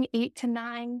 prioritizing 8 to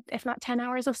 9, if not 10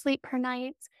 hours of sleep per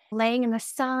night, laying in the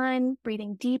sun,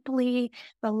 breathing deeply,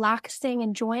 relaxing,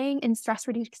 enjoying in stress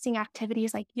reducing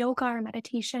activities like yoga or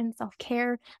meditation, self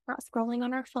care, not scrolling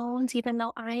on our phones, even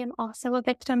though I am also a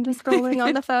victim to scrolling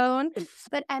on the phone.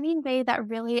 But any way that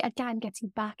really, again, gets you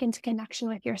back into connection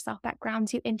with yourself, that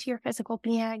grounds you into your physical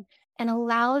being and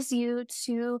allows you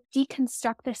to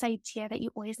deconstruct this idea that you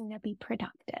always need to be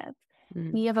productive.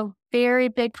 Mm. We have a very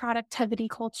big productivity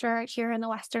culture here in the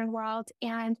Western world.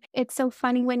 And it's so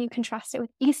funny when you contrast it with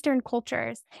Eastern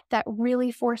cultures that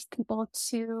really force people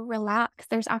to relax.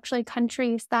 There's actually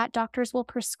countries that doctors will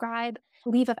prescribe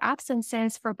leave of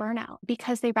absences for burnout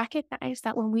because they recognize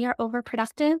that when we are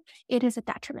overproductive, it is a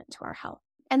detriment to our health.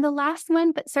 And the last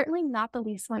one, but certainly not the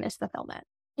least one, is fulfillment.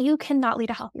 You cannot lead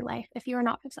a healthy life if you are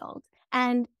not fulfilled.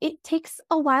 And it takes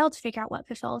a while to figure out what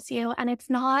fulfills you. And it's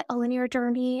not a linear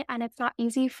journey. And it's not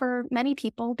easy for many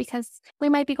people because we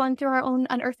might be going through our own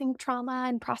unearthing trauma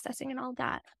and processing and all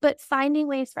that. But finding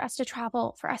ways for us to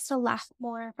travel, for us to laugh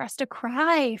more, for us to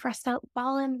cry, for us to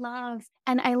fall in love.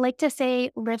 And I like to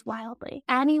say, live wildly.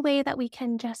 Any way that we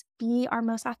can just be our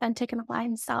most authentic and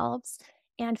aligned selves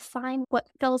and find what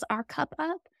fills our cup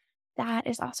up, that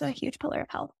is also a huge pillar of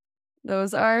health.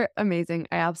 Those are amazing.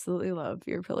 I absolutely love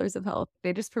your pillars of health.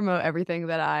 They just promote everything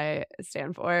that I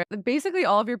stand for. Basically,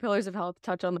 all of your pillars of health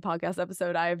touch on the podcast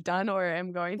episode I have done or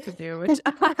am going to do, which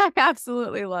I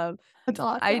absolutely love. That's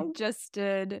I awesome. just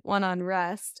did one on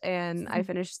rest and I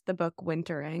finished the book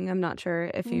Wintering. I'm not sure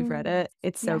if you've read it.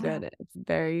 It's so Yeah. good. It's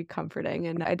very comforting.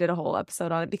 And I did a whole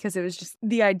episode on it because it was just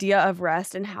the idea of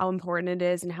rest and how important it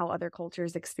is and how other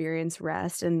cultures experience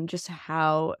rest and just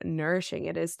how nourishing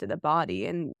it is to the body.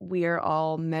 And we are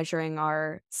all measuring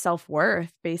our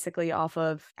self-worth basically off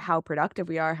of how productive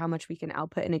we are, how much we can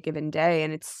output in a given day.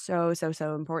 And it's so, so,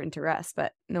 so important to rest,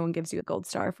 but no one gives you a gold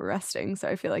star for resting. So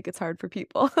I feel like it's hard for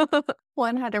people.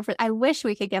 100%. I wish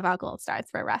we could give out gold stars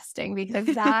for resting because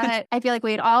that, I feel like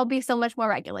we'd all be so much more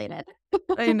regulated.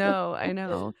 I know, I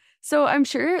know. So I'm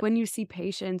sure when you see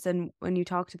patients and when you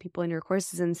talk to people in your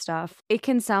courses and stuff, it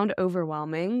can sound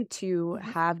overwhelming to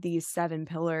have these 7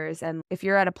 pillars. And if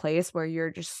you're at a place where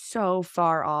you're just so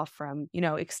far off from,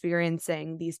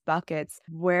 experiencing these buckets,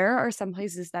 where are some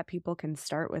places that people can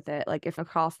start with it? Like if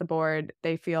across the board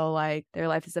they feel like their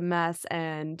life is a mess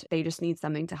and they just need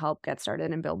something to help get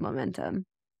started and build momentum.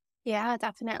 Yeah,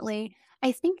 definitely.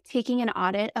 I think taking an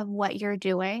audit of what you're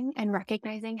doing and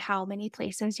recognizing how many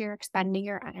places you're expending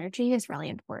your energy is really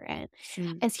important.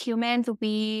 Mm. As humans,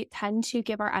 we tend to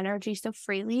give our energy so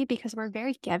freely because we're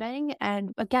very giving.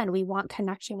 And again, we want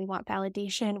connection, we want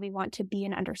validation, we want to be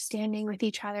in understanding with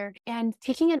each other. And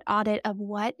taking an audit of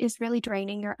what is really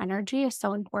draining your energy is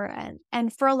so important.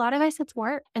 And for a lot of us, it's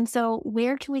work. And so,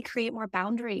 where can we create more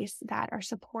boundaries that are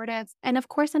supportive? And of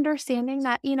course, understanding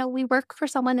that, we work for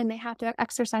someone and they have to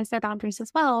exercise their boundaries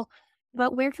as well.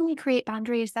 But where can we create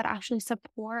boundaries that actually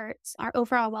support our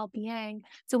overall well being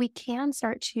so we can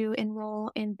start to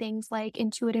enroll in things like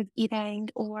intuitive eating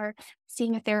or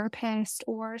seeing a therapist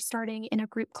or starting in a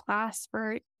group class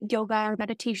for yoga or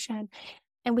meditation?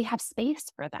 And we have space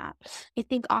for that. I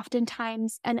think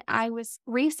oftentimes, and I was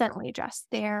recently just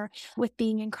there with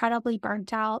being incredibly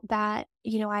burnt out that,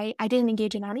 I didn't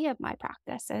engage in any of my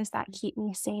practices that keep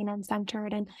me sane and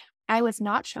centered. And I was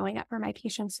not showing up for my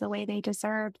patients the way they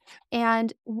deserved.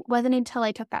 And wasn't until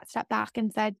I took that step back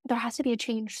and said, there has to be a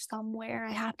change somewhere.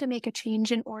 I have to make a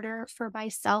change in order for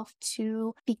myself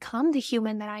to become the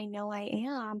human that I know I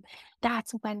am.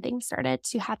 That's when things started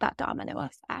to have that domino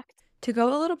effect. To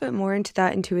go a little bit more into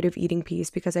that intuitive eating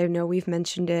piece, because I know we've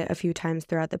mentioned it a few times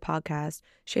throughout the podcast,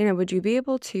 Shaina, would you be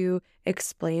able to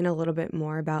explain a little bit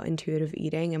more about intuitive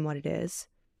eating and what it is?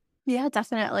 Yeah,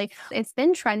 definitely. It's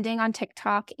been trending on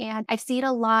TikTok, and I've seen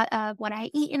a lot of what I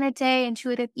eat in a day,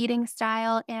 intuitive eating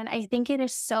style. And I think it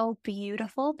is so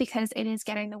beautiful because it is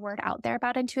getting the word out there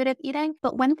about intuitive eating.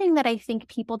 But one thing that I think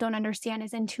people don't understand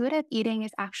is intuitive eating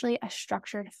is actually a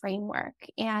structured framework.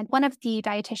 And one of the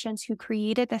dietitians who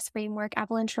created this framework,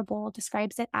 Evelyn Tribole,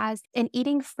 describes it as an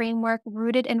eating framework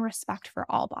rooted in respect for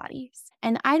all bodies.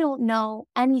 And I don't know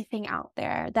anything out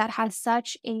there that has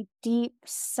such a deep,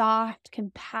 soft,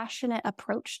 compassionate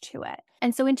approach to it.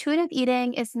 And so intuitive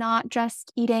eating is not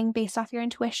just eating based off your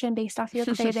intuition, based off your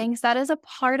cravings. That is a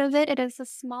part of it. It is a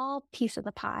small piece of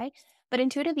the pie. But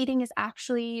intuitive eating has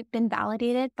actually been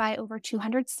validated by over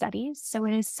 200 studies. So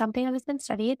it is something that has been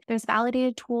studied. There's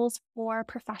validated tools for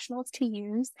professionals to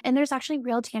use. And there's actually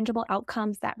real tangible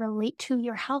outcomes that relate to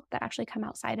your health that actually come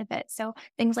outside of it. So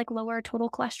things like lower total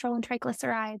cholesterol and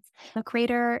triglycerides, a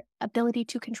greater ability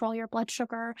to control your blood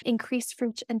sugar, increased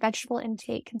fruit and vegetable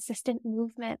intake, consistent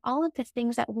movement, all of the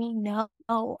things that we know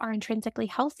are intrinsically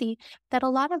healthy that a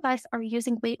lot of us are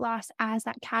using weight loss as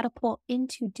that catapult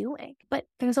into doing. But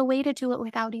there's a way to do it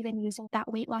without even using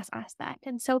that weight loss aspect.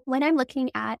 And so when I'm looking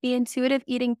at the intuitive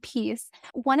eating piece,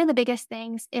 one of the biggest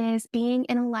things is being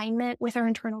in alignment with our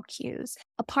internal cues.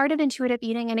 A part of intuitive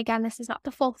eating, and again, this is not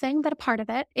the full thing, but a part of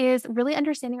it is really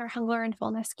understanding our hunger and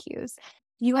fullness cues.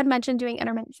 You had mentioned doing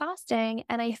intermittent fasting,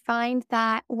 and I find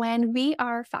that when we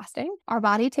are fasting, our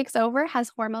body takes over,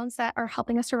 has hormones that are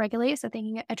helping us to regulate, so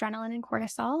thinking of adrenaline and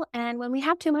cortisol. And when we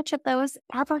have too much of those,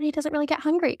 our body doesn't really get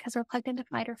hungry because we're plugged into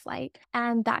fight or flight,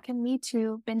 and that can lead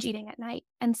to binge eating at night.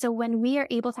 And so when we are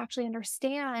able to actually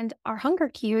understand our hunger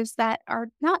cues that are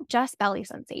not just belly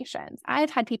sensations,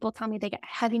 I've had people tell me they get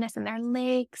heaviness in their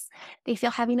legs, they feel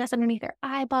heaviness underneath their Oh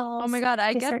my eyeballs. God,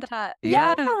 I They get start that.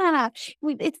 yeah, Yeah.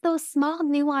 it's those small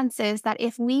nuances that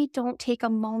if we don't take a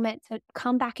moment to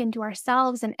come back into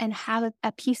ourselves and have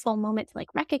a peaceful moment to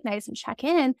like recognize and check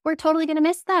in, we're totally going to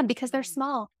miss them because they're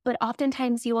small. But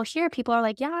oftentimes you will hear people are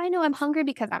like, yeah, I know I'm hungry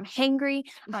because I'm hangry,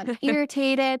 I'm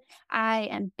irritated, I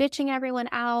am bitching everyone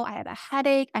out, I have a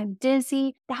headache, I'm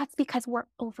dizzy. That's because we're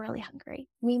overly hungry.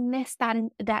 We miss that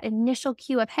initial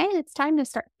cue of, hey, it's time to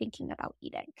start thinking about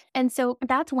eating. And so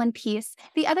that's one piece.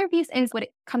 The other piece is when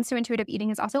it comes to intuitive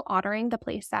eating is also honoring the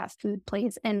place that food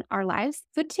plays in our lives.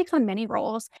 Food takes on many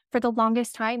roles. For the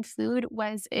longest time, food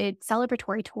was a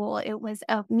celebratory tool. It was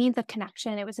a means of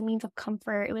connection. It was a means of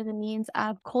comfort. It was a means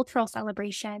of cultural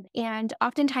celebration. And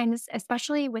oftentimes,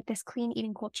 especially with this clean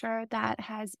eating culture that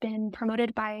has been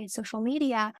promoted by social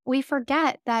media, we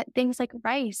forget that things like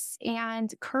rice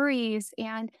and curries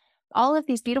and all of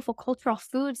these beautiful cultural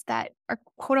foods that are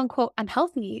quote unquote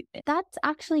unhealthy, that's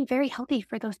actually very healthy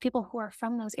for those people who are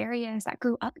from those areas that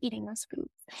grew up eating those foods.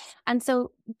 And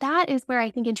so that is where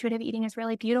I think intuitive eating is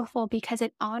really beautiful because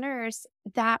it honors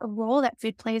that role that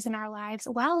food plays in our lives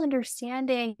while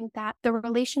understanding that the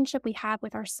relationship we have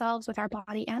with ourselves, with our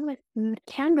body, and with food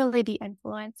can really be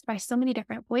influenced by so many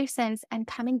different voices and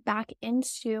coming back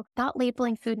into not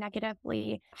labeling food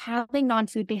negatively, having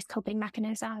non-food based coping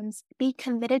mechanisms, be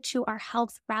committed to our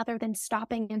health rather than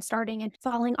stopping and starting and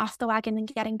falling off the wagon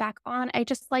and getting back on. I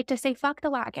just like to say, fuck the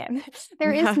wagon.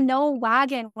 There is Yeah. no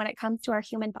wagon when it comes to our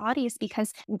human bodies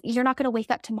because you're not going to wake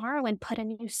up tomorrow and put a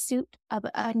new suit of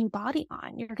a new body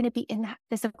on. You're going to be in that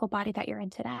physical body that you're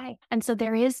in today. And so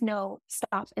there is no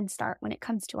stop and start when it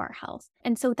comes to our health.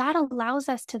 And so that allows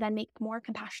us to then make more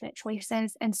compassionate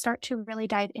choices and start to really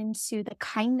dive into the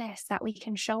kindness that we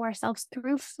can show ourselves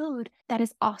through food that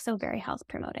is also very health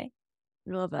promoting.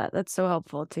 I love that. That's so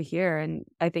helpful to hear. And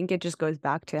I think it just goes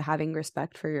back to having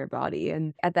respect for your body.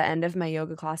 And at the end of my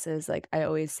yoga classes, like I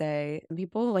always say,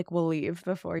 people like will leave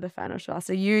before the final class.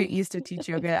 So you used to teach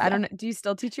yoga. I Yeah. don't know. Do you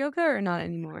still teach yoga or not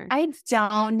anymore? I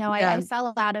don't know. I Yeah.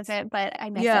 fell out of it, but I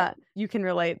miss it. Yeah, you can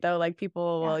relate though. Like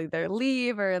people Yeah. will either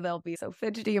leave or they'll be so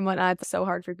fidgety and whatnot. It's so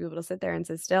hard for people to sit there and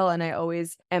sit still. And I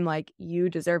always am like, you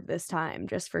deserve this time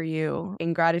just for you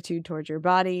in gratitude towards your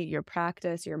body, your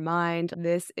practice, your mind.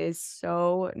 This is so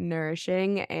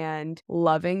nourishing and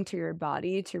loving to your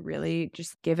body to really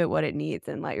just give it what it needs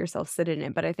and let yourself sit in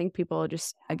it. But I think people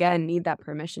just, again, need that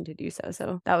permission to do so.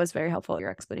 So that was very helpful, your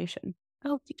explanation.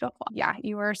 Oh, beautiful. Yeah,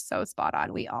 you are so spot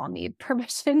on. We all need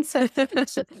permission to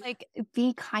like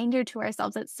be kinder to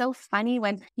ourselves. It's so funny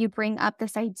when you bring up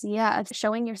this idea of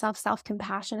showing yourself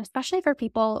self-compassion, especially for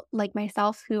people like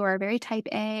myself who are very type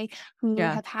A, who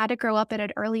Yeah. have had to grow up at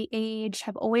an early age,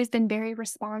 have always been very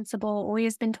responsible,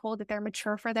 always been told that they're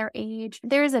mature for their age.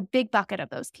 There is a big bucket of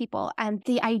those people. And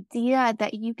the idea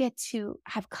that you get to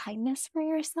have kindness for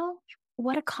yourself,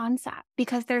 what a concept,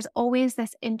 because there's always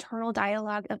this internal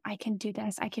dialogue of, I can do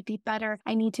this, I could be better,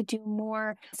 I need to do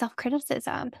more, self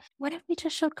criticism. What if we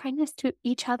just showed kindness to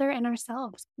each other and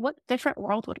ourselves? What different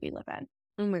world would we live in?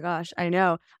 Oh my gosh, I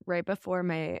know. Right before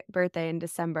my birthday in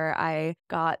December, I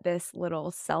got this little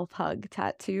self-hug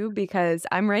tattoo because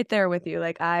I'm right there with you.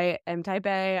 Like I am type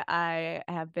A. I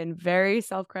have been very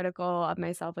self-critical of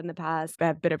myself in the past.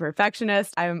 I've been a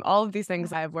perfectionist. I'm all of these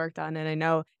things I've worked on and I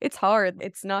know it's hard.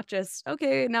 It's not just,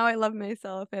 okay, now I love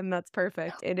myself and that's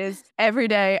perfect. It is every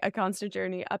day a constant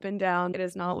journey up and down. It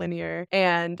is not linear.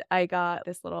 And I got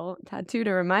this little tattoo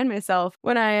to remind myself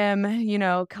when I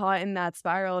am, caught in that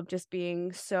spiral of just being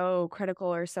being so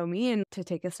critical or so mean, to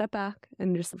take a step back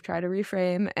and just try to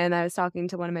reframe. And I was talking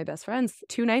to one of my best friends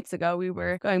 2 nights ago. We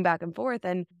were going back and forth,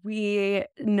 and we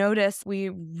noticed we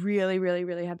really, really,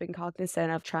 really have been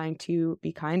cognizant of trying to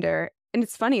be kinder. And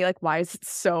it's funny, like, why is it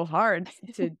so hard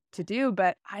to do?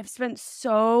 But I've spent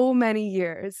so many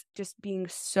years just being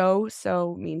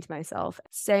so mean to myself,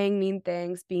 saying mean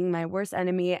things, being my worst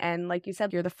enemy. And like you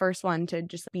said, you're the first one to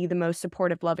just be the most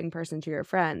supportive, loving person to your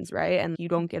friends, right? And you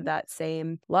don't give that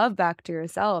same love back to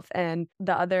yourself. And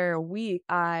the other week,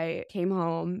 I came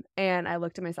home and I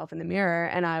looked at myself in the mirror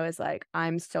and I was like,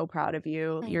 I'm so proud of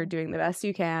you. You're doing the best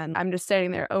you can. I'm just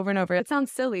standing there over and over. It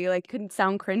sounds silly, like, couldn't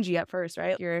sound cringy at first,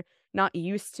 right? You're not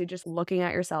used to just looking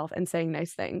at yourself and saying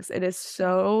nice things. It is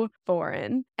so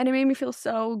foreign. And it made me feel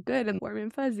so good and warm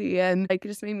and fuzzy, and like, it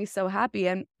just made me so happy.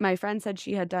 And my friend said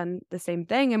she had done the same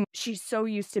thing, and she's so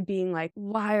used to being like,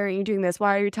 why aren't you doing this?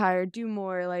 Why are you tired? Do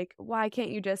more. Like, why can't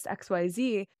you just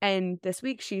XYZ? And this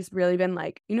week she's really been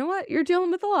like, you know what? You're dealing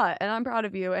with a lot and I'm proud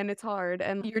of you, and it's hard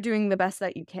and you're doing the best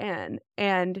that you can.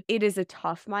 And it is a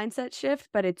tough mindset shift,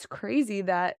 but it's crazy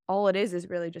that all it is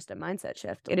really just a mindset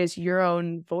shift. It is your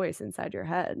own voice inside your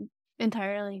head.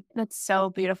 Entirely. That's so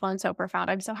beautiful and so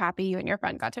profound. I'm so happy you and your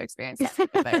friend got to experience that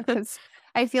together, because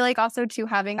I feel like also too,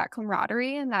 having that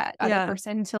camaraderie and that other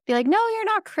person to be like, no, you're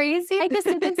not crazy. I just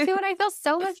did this too and I feel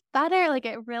so much better. Like,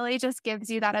 it really just gives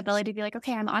you that ability to be like,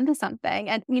 okay, I'm onto something.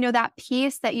 And that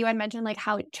piece that you had mentioned, like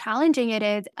how challenging it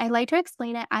is, I like to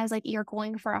explain it as like you're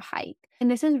going for a hike. And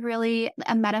this is really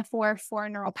a metaphor for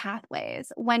neural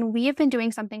pathways. When we have been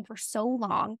doing something for so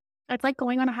long, it's like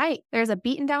going on a hike. There's a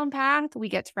beaten down path. We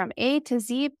get from A to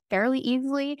Z fairly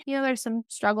easily. There's some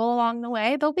struggle along the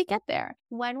way, but we get there.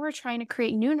 When we're trying to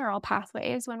create new neural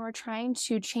pathways, when we're trying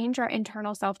to change our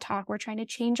internal self-talk, we're trying to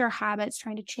change our habits,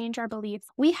 trying to change our beliefs,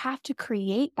 we have to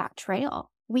create that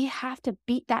trail. We have to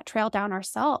beat that trail down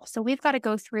ourselves. So we've got to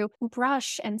go through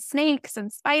brush and snakes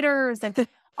and spiders and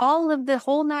all of the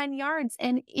whole 9 yards.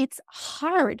 And it's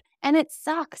hard and it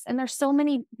sucks. And there's so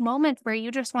many moments where you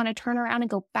just want to turn around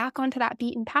and go back onto that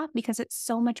beaten path because it's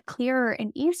so much clearer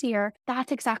and easier.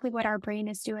 That's exactly what our brain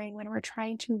is doing when we're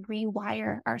trying to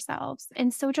rewire ourselves.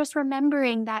 And so just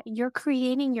remembering that you're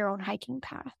creating your own hiking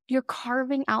path. You're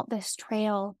carving out this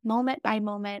trail moment by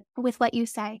moment with what you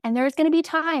say. And there's going to be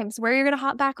times where you're going to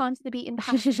hop back onto the beaten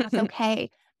path. And that's okay.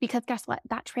 Because guess what?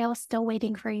 That trail is still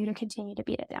waiting for you to continue to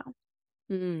beat it down.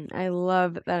 I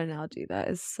love that analogy. That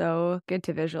is so good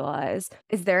to visualize.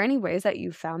 Is there any ways that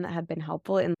you found that have been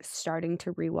helpful in starting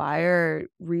to rewire or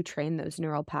retrain those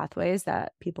neural pathways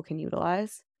that people can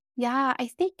utilize? Yeah, I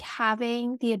think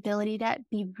having the ability to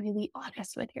be really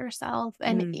honest with yourself,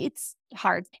 and it's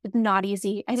hard. It's not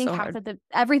easy. I think So half hard. of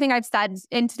everything I've said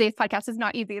in today's podcast is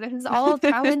not easy. This is all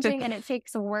challenging and it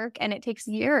takes work and it takes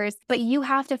years, but you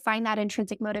have to find that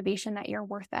intrinsic motivation that you're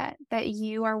worth it, that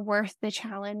you are worth the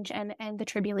challenge and the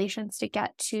tribulations to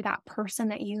get to that person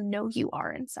that you know you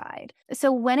are inside.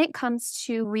 So when it comes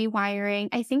to rewiring,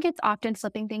 I think it's often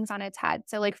flipping things on its head.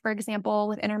 So like, for example,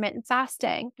 with intermittent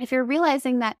fasting, if you're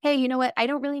realizing that, hey, you know what? I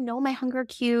don't really know my hunger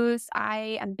cues.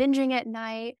 I am binging at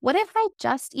night. What if I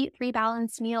just eat 3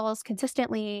 balanced meals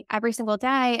consistently every single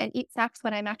day and eat snacks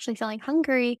when I'm actually feeling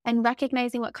hungry, and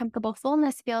recognizing what comfortable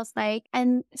fullness feels like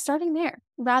and starting there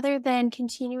rather than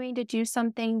continuing to do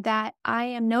something that I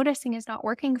am noticing is not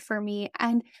working for me.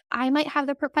 And I might have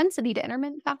the propensity to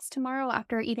intermittent fast tomorrow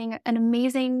after eating an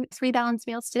amazing 3 balanced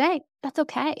meals today. That's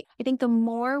okay. I think the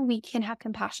more we can have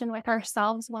compassion with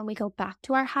ourselves when we go back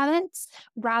to our habits,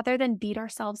 rather than beat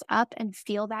ourselves up and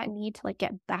feel that need to like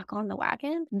get back on the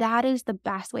wagon, that is the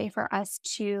best way for us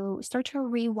to start to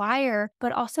rewire,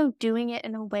 but also doing it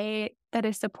in a way that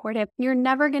is supportive. You're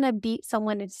never going to beat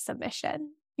someone into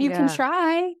submission. You can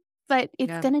try, but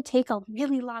it's going to take a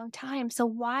really long time. So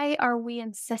why are we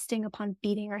insisting upon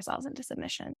beating ourselves into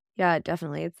submission? Yeah,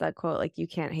 definitely. It's that quote, like, you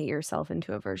can't hate yourself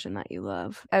into a version that you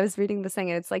love. I was reading this thing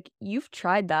and it's like, you've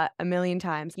tried that a million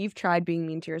times. You've tried being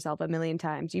mean to yourself a million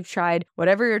times. You've tried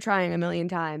whatever you're trying a million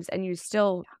times and you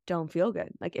still don't feel good.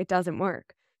 Like, it doesn't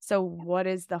work. So what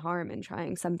is the harm in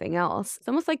trying something else? It's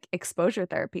almost like exposure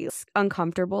therapy. It's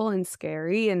uncomfortable and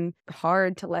scary and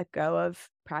hard to let go of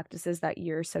practices that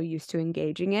you're so used to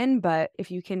engaging in. But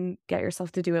if you can get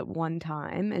yourself to do it one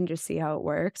time and just see how it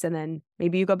works, and then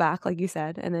maybe you go back, like you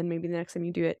said, and then maybe the next time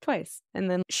you do it twice, and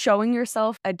then showing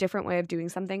yourself a different way of doing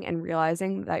something and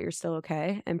realizing that you're still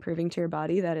okay and proving to your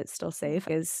body that it's still safe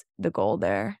is the goal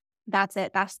there. That's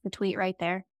it. That's the tweet right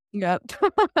there. Yep.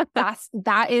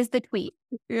 That is the tweet.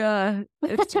 Yeah,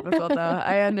 it's typical though.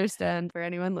 I understand for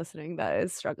anyone listening that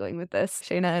is struggling with this.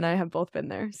 Shayna and I have both been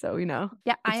there, so we know.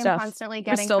 Yeah, I It's am tough. constantly We're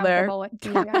getting still there. comfortable with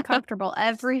being uncomfortable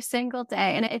every single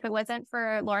day. And if it wasn't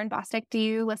for Lauren Bostic, do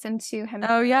you listen to him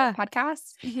and Oh, her yeah.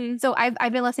 podcast? Mhm. So I've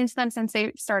been listening to them since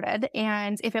they started.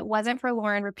 And if it wasn't for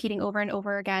Lauren repeating over and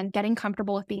over again, getting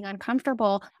comfortable with being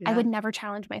uncomfortable, I Yeah. would never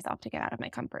challenge myself to get out of my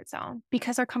comfort zone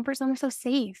because our comfort zone is so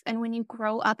safe. And when you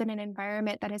grow up in an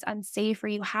environment that is unsafe, or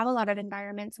you have a lot of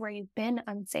environments where you've been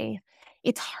unsafe,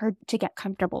 it's hard to get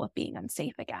comfortable with being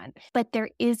unsafe again. But there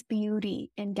is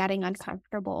beauty in getting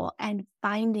uncomfortable and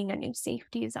finding a new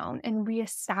safety zone and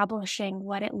reestablishing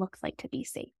what it looks like to be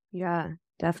safe. Yeah,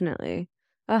 definitely.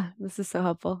 Ah, this is so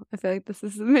helpful. I feel like this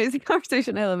is an amazing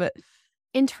conversation. I love it.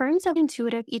 In terms of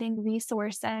intuitive eating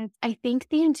resources, I think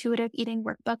the intuitive eating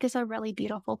workbook is a really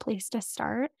beautiful place to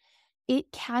start. It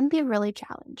can be really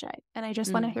challenging. And I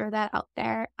just want to Mm. hear that out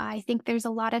there. I think there's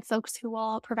a lot of folks who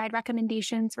will provide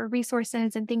recommendations for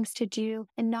resources and things to do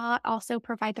and not also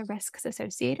provide the risks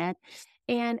associated.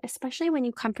 And especially when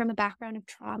you come from a background of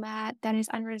trauma that is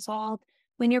unresolved,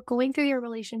 when you're going through your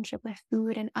relationship with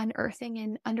food and unearthing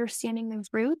and understanding those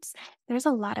roots, there's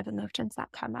a lot of emotions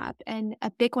that come up. And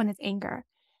a big one is anger.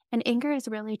 And anger is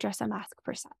really just a mask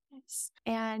for sadness.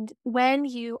 And when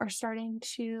you are starting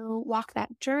to walk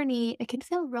that journey, it can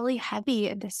feel really heavy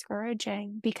and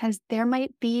discouraging because there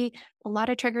might be a lot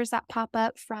of triggers that pop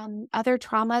up from other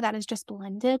trauma that is just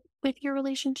blended with your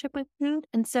relationship with food.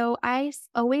 And so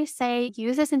always say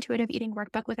use this intuitive eating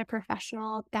workbook with a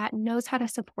professional that knows how to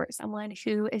support someone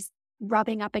who is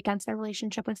rubbing up against their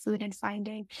relationship with food and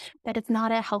finding that it's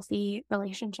not a healthy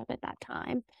relationship at that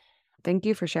time. Thank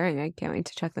you for sharing. I can't wait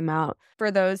to check them out.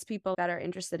 For those people that are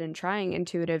interested in trying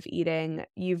intuitive eating,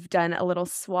 you've done a little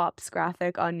swaps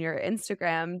graphic on your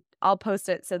Instagram. I'll post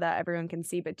it so that everyone can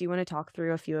see, but do you want to talk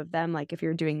through a few of them? Like if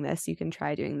you're doing this, you can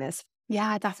try doing this.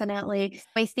 Yeah, definitely.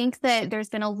 I think that there's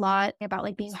been a lot about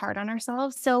like being hard on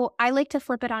ourselves. So I like to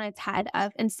flip it on its head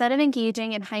of instead of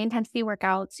engaging in high intensity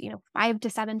workouts, 5 to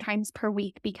 7 times per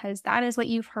week, because that is what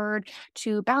you've heard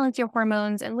to balance your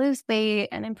hormones and lose weight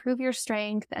and improve your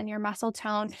strength and your muscle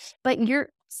tone. But you're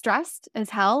stressed as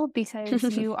hell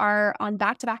because you are on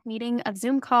back-to-back meeting of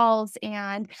Zoom calls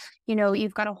and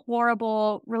you've got a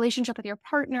horrible relationship with your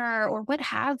partner or what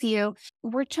have you.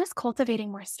 We're just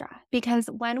cultivating more stress because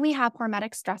when we have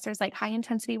hormetic stressors like high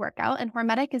intensity workout, and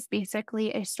hormetic is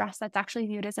basically a stress that's actually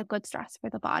viewed as a good stress for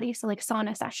the body. So, like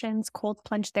sauna sessions, cold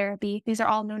plunge therapy, these are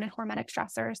all known as hormetic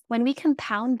stressors. When we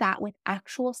compound that with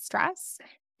actual stress,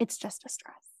 it's just a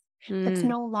stress. It's Mm.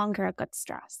 no longer a good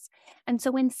stress. And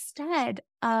so instead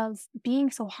of being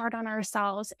so hard on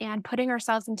ourselves and putting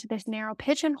ourselves into this narrow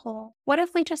pigeonhole, what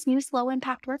if we just use low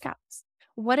impact workouts?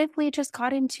 What if we just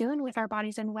got in tune with our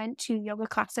bodies and went to yoga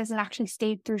classes and actually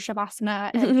stayed through Shavasana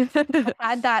and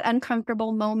had that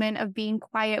uncomfortable moment of being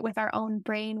quiet with our own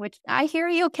brain, which I hear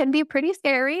you can be pretty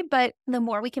scary, but the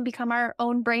more we can become our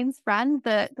own brain's friend,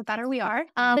 the better we are.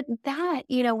 But that,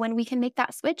 when we can make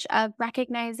that switch of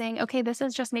recognizing, okay, this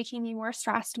is just making me more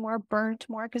stressed, more burnt,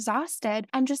 more exhausted,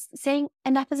 and just saying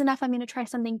enough is enough. I'm going to try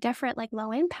something different, like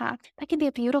low impact. That can be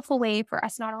a beautiful way for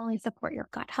us not only support your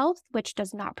gut health, which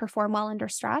does not perform well under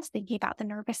stress, thinking about the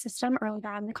nervous system earlier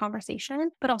on in the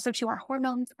conversation, but also to our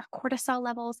hormones, our cortisol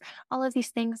levels, all of these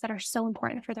things that are so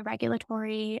important for the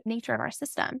regulatory nature of our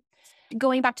system.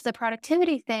 Going back to the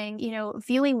productivity thing,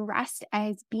 viewing rest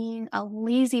as being a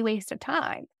lazy waste of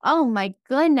time. Oh my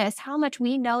goodness, how much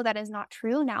we know that is not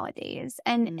true nowadays,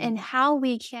 and Mm. and how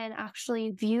we can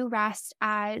actually view rest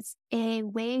as a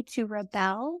way to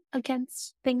rebel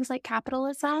against things like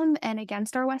capitalism and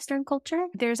against our Western culture.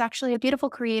 There's actually a beautiful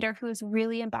creator who has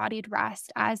really embodied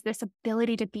rest as this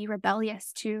ability to be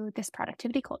rebellious to this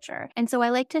productivity culture. And so I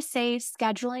like to say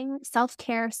scheduling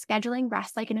self-care, scheduling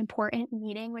rest like an important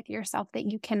meeting with yourself that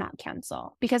you cannot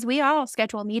cancel. Because we all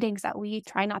schedule meetings that we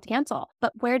try not to cancel.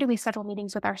 But where do we schedule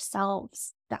meetings with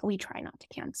ourselves that we try not to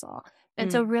cancel? And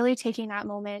so Mm. really taking that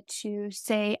moment to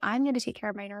say, I'm going to take care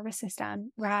of my nervous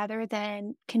system rather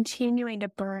than continuing to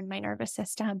burn my nervous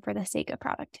system for the sake of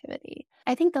productivity.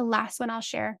 I think the last one I'll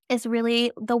share is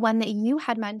really the one that you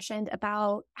had mentioned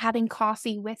about having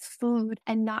coffee with food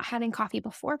and not having coffee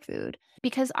before food.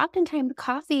 Because oftentimes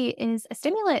coffee is a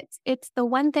stimulant. It's the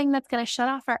one thing that's going to shut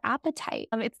off our appetite.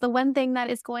 It's the one thing that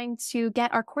is going to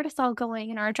get our cortisol going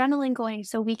and our adrenaline going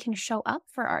so we can show up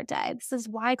for our day. This is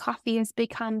why coffee has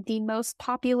become the most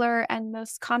popular and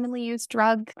most commonly used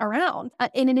drug around.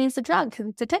 And it is a drug because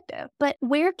it's addictive. But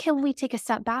where can we take a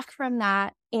step back from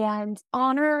that and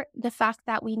honor the fact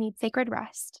that we need sacred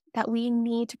rest, that we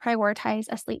need to prioritize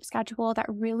a sleep schedule that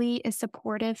really is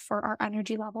supportive for our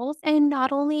energy levels. And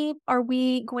not only are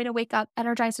we going to wake up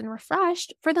energized and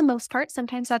refreshed, for the most part,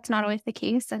 sometimes that's not always the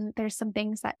case. And there's some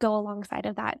things that go alongside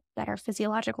of that that are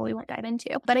physiological we won't dive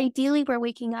into. But ideally, we're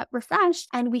waking up refreshed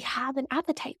and we have an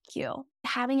appetite cue.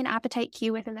 Having an appetite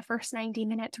cue within the first 90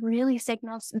 minutes really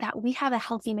signals that we have a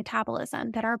healthy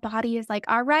metabolism, that our body is like,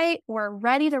 all right, we're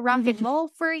ready to rock and roll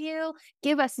for you.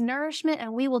 Give us nourishment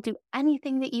and we will do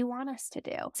anything that you want us to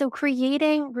do. So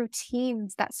creating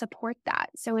routines that support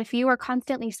that. So if you are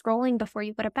constantly scrolling before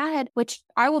you go to bed, which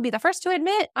I will be the first to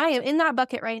admit, I am in that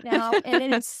bucket right now and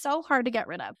it is so hard to get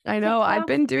rid of. I know. I've Now,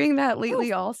 been doing that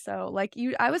lately also. Like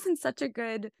I was in such a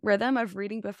good rhythm of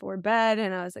reading before bed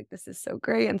and I was like, this is so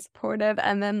great and supportive.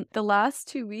 And then the last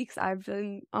 2 weeks I've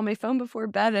been on my phone before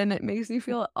bed and it makes me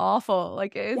feel awful.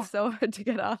 Like it is yeah. so hard to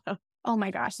get off of. Oh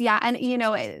my gosh. Yeah. And,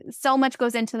 so much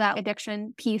goes into that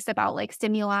addiction piece about like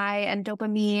stimuli and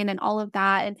dopamine and all of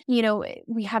that. And,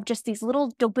 we have just these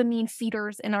little dopamine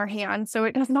feeders in our hands. So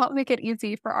it does not make it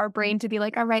easy for our brain to be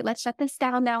like, all right, let's shut this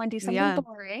down now and do something Yeah.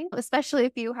 boring, especially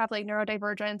if you have like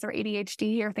neurodivergence or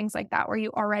ADHD or things like that, where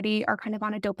you already are kind of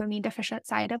on a dopamine deficient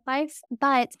side of life.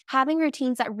 But having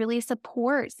routines that really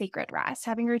support sacred rest,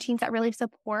 having routines that really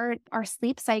support our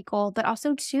sleep cycle, but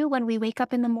also too, when we wake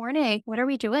up in the morning, what are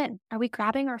we doing? Are we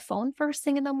grabbing our phone first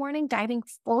thing in the morning, diving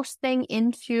first thing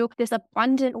into this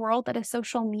abundant world that is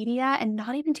social media and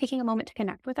not even taking a moment to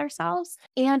connect with ourselves?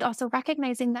 And also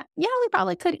recognizing that, yeah, we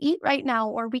probably could eat right now,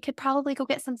 or we could probably go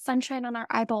get some sunshine on our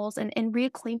eyeballs and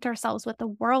reacquaint ourselves with the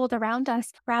world around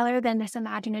us rather than this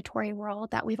imaginatory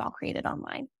world that we've all created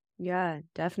online. Yeah,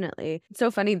 definitely. It's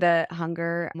so funny the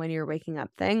hunger when you're waking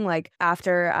up thing. Like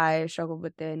after I struggled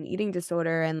with an eating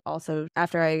disorder and also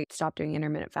after I stopped doing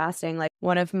intermittent fasting, like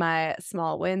one of my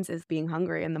small wins is being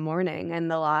hungry in the morning. And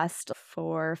the last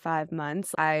 4 or 5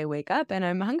 months, I wake up and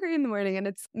I'm hungry in the morning. And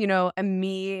it's, and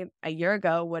me a year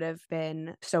ago would have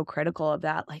been so critical of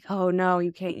that. Like, oh no,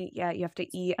 you can't eat yet. You have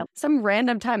to eat at some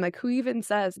random time. Like who even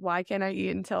says, why can't I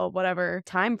eat until whatever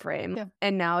time frame? Yeah.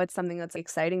 And now it's something that's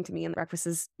exciting to me. And breakfast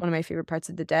is one of my favorite parts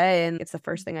of the day. And it's the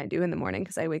first thing I do in the morning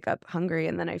because I wake up hungry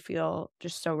and then I feel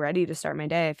just so ready to start my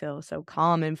day. I feel so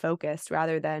calm and focused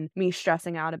rather than me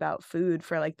stressing out about food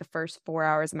for like the first 4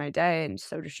 hours of my day and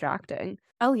so distracting.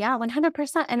 Oh yeah,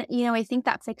 100%. And I think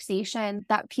that fixation,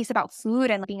 that piece about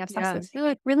food and being obsessed Yeah, with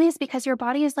food really is because your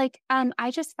body is like, I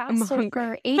just I'm fasted hungry.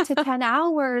 for 8 to 10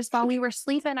 hours while we were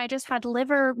sleeping. I just had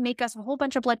liver make us a whole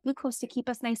bunch of blood glucose to keep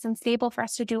us nice and stable for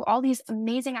us to do all these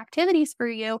amazing activities for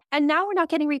you. And now we're not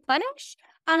getting replenished.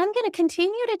 And I'm going to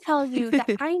continue to tell you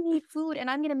that I need food and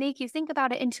I'm going to make you think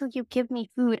about it until you give me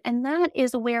food. And that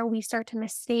is where we start to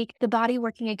mistake the body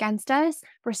working against us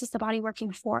versus the body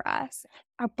working for us.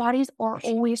 Our bodies are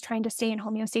always trying to stay in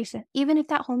homeostasis, even if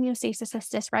that homeostasis is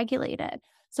dysregulated.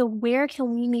 So where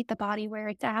can we meet the body where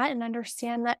it's at and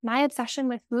understand that my obsession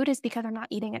with food is because I'm not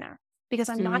eating enough, because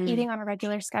I'm not Mm, eating on a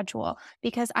regular schedule,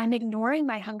 because I'm ignoring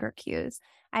my hunger cues.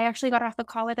 I actually got off the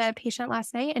call with a patient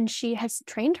last night and she has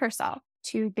trained herself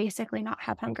to basically not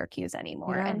have hunger cues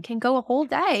anymore yeah. and can go a whole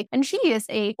day. And she is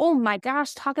oh my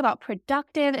gosh, talk about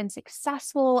productive and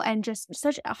successful and just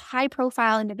such a high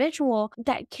profile individual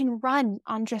that can run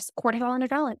on just cortisol and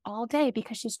adrenaline all day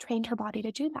because she's trained her body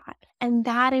to do that. And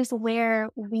that is where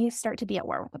we start to be at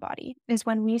war with the body, is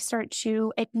when we start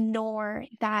to ignore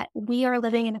that we are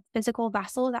living in a physical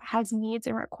vessel that has needs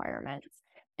and requirements.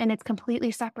 And it's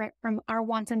completely separate from our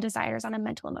wants and desires on a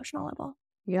mental, emotional level.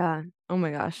 Yeah. Oh my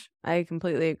gosh. I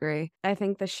completely agree. I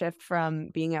think the shift from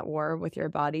being at war with your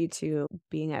body to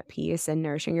being at peace and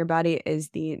nourishing your body is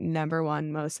the number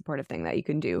one most supportive thing that you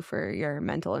can do for your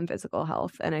mental and physical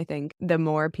health. And I think the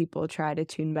more people try to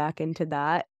tune back into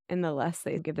that and the less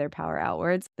they give their power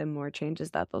outwards, the more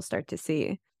changes that they'll start to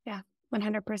see. Yeah,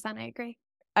 100%. I agree.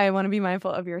 I want to be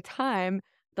mindful of your time.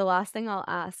 The last thing I'll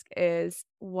ask is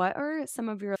what are some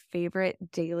of your favorite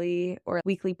daily or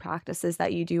weekly practices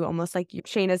that you do, almost like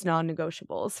Shayna's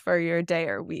non-negotiables for your day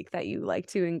or week that you like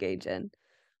to engage in?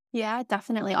 Yeah,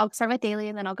 definitely. I'll start with daily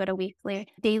and then I'll go to weekly.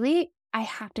 Daily, I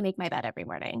have to make my bed every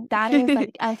morning. That is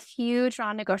like a huge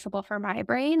non-negotiable for my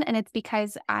brain. And it's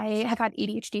because I have had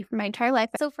ADHD for my entire life.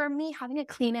 So for me, having a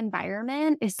clean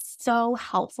environment is so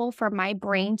helpful for my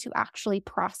brain to actually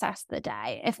process the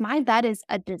day. If my bed is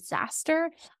a disaster,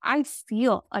 I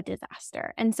feel a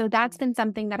disaster. And so that's been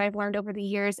something that I've learned over the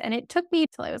years. And it took me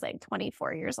till I was like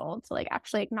 24 years old to like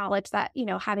actually acknowledge that,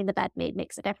 having the bed made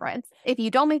makes a difference. If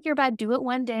you don't make your bed, do it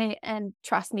one day and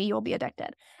trust me, you'll be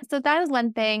addicted. So that is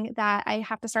one thing that I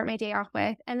have to start my day off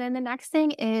with. And then the next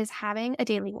thing is having a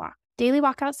daily walk. daily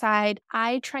walk outside.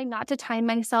 I try not to time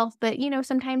myself, but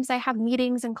sometimes I have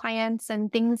meetings and clients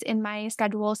and things in my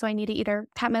schedule. So I need to either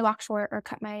cut my walk short or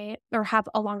or have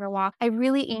a longer walk. I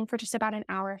really aim for just about an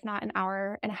hour, if not an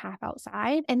hour and a half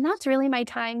outside. And that's really my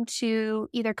time to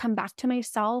either come back to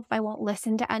myself. I won't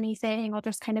listen to anything. I'll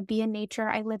just kind of be in nature.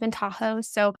 I live in Tahoe,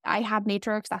 so I have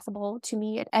nature accessible to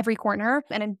me at every corner.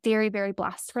 And I'm very, very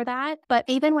blessed for that. But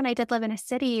even when I did live in a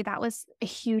city, that was a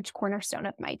huge cornerstone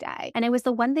of my day. And it was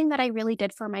the one thing that I really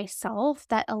did for myself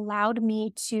that allowed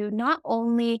me to not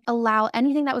only allow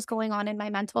anything that was going on in my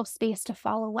mental space to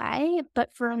fall away,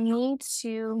 but for me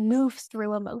to move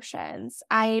through emotions.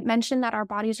 I mentioned that our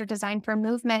bodies are designed for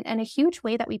movement, and a huge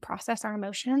way that we process our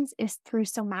emotions is through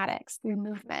somatics, through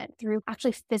movement, through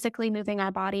actually physically moving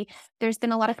our body. There's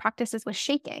been a lot of practices with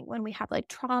shaking when we have like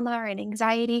trauma or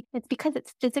anxiety. It's because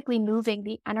it's physically moving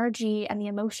the energy and the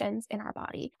emotions in our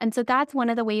body. And so that's one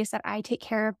of the ways that I take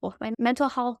care of both my mental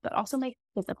health, but also my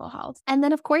physical health. And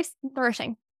then, of course,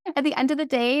 nourishing. At the end of the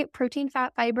day, protein,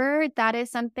 fat, fiber, that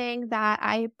is something that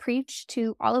I preach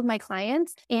to all of my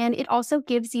clients. And it also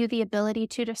gives you the ability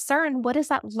to discern, what does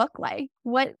that look like?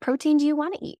 What protein do you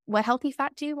want to eat? What healthy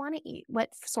fat do you want to eat? What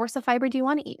source of fiber do you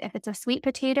want to eat? If it's a sweet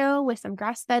potato with some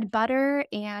grass-fed butter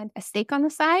and a steak on the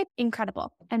side,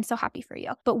 incredible. I'm so happy for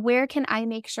you. But where can I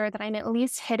make sure that I'm at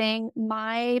least hitting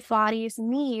my body's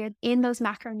need in those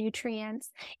macronutrients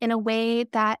in a way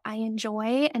that I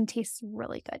enjoy and tastes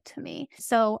really good to me?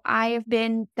 So I've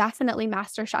been definitely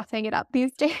master chefing it up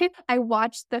these days. I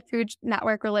watch the Food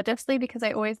Network religiously because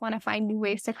I always want to find new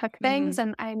ways to cook things.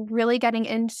 And I'm really getting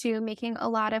into making a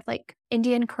lot of like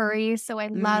Indian curries. So I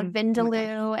love Oh my gosh.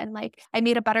 vindaloo, and like I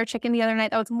made a butter chicken the other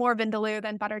night that was more vindaloo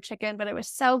than butter chicken, but it was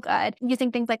so good,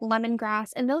 using things like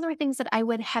lemongrass. And those are things that I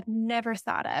would have never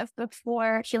thought of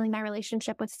before healing my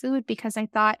relationship with food, because I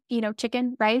thought,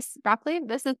 chicken, rice, broccoli,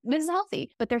 this is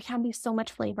healthy, but there can be so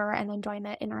much flavor and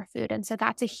enjoyment in our food. And so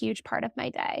that's a huge part of my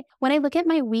day. When I look at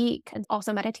my week, and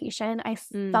also meditation, I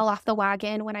Mm. fell off the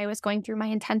wagon when I was going through my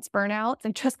intense burnout.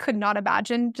 I just could not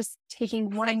imagine just taking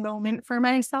one moment for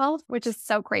myself, which is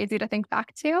so crazy to think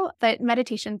back to. But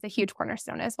meditation is a huge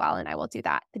cornerstone as well. And I will do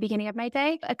that at the beginning of my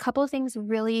day. A couple of things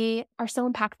really are so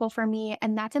impactful for me,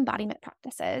 and that's embodiment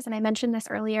practices. And I mentioned this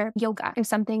earlier. Yoga is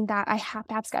something that I have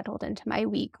to have scheduled into my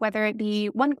week, whether it be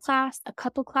one class, a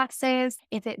couple classes,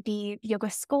 if it be yoga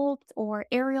sculpt or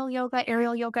aerial yoga.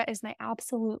 Aerial yoga is my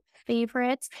absolute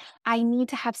favorite. I need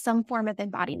to have some form of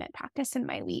embodiment practice in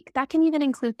my week. That can even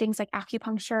include things like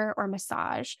acupuncture or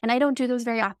massage. And I don't do those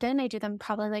very often. I do them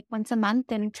probably like once a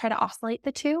month and try to oscillate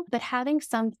the two. But having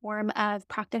some form of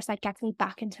practice that gets me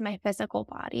back into my physical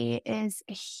body is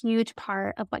a huge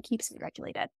part of what keeps me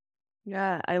regulated.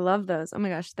 Yeah, I love those. Oh my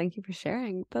gosh, thank you for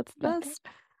sharing. That's the Okay. best.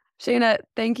 Shayna,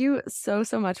 thank you so,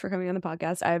 so much for coming on the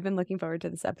podcast. I've been looking forward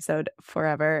to this episode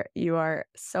forever. You are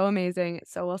so amazing,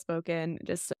 so well spoken,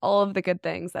 just all of the good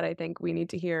things that I think we need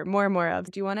to hear more and more of.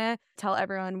 Do you want to tell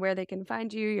everyone where they can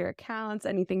find you, your accounts,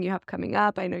 anything you have coming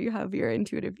up? I know you have your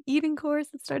intuitive eating course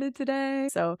that started today.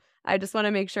 So I just want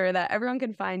to make sure that everyone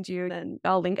can find you, and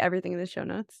I'll link everything in the show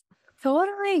notes.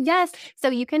 Totally. Yes. So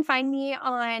you can find me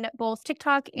on both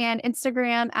TikTok and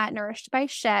Instagram at Nourished by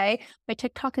Shay. My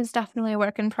TikTok is definitely a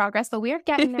work in progress, but we are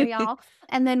getting there, y'all.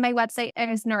 And then my website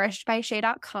is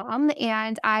nourishedbyshay.com.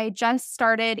 And I just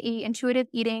started a intuitive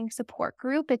eating support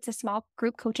group. It's a small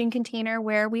group coaching container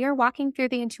where we are walking through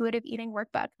the intuitive eating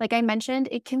workbook. Like I mentioned,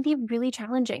 it can be really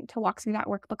challenging to walk through that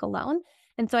workbook alone.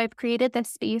 And so I've created this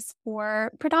space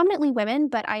for predominantly women,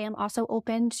 but I am also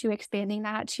open to expanding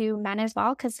that to men as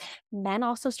well, because men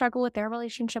also struggle with their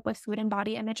relationship with food and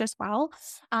body image as well.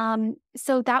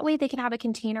 So that way they can have a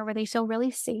container where they feel really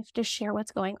safe to share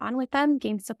what's going on with them,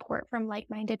 gain support from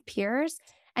like-minded peers,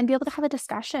 and be able to have a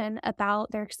discussion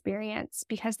about their experience.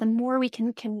 Because the more we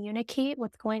can communicate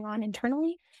what's going on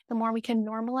internally, the more we can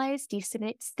normalize,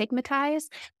 destigmatize,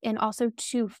 and also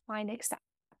to find acceptance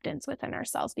within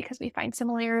ourselves, because we find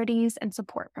similarities and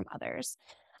support from others.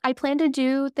 I plan to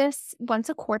do this once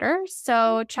a quarter,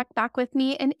 so check back with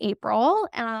me in April.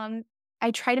 I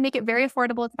try to make it very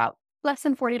affordable. It's about less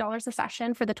than $40 a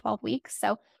session for the 12 weeks,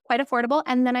 so quite affordable.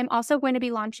 And then I'm also going to be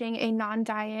launching a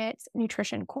non-diet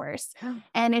nutrition course.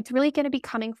 And it's really going to be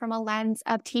coming from a lens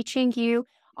of teaching you,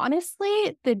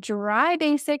 honestly, the dry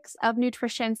basics of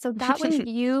nutrition. So that way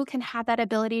you can have that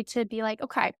ability to be like,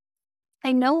 okay,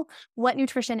 I know what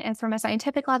nutrition is from a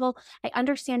scientific level. I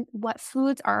understand what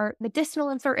foods are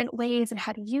medicinal in certain ways and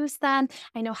how to use them.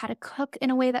 I know how to cook in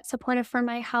a way that's supportive for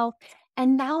my health.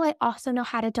 And now I also know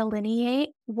how to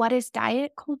delineate what is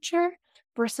diet culture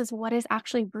versus what is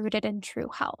actually rooted in true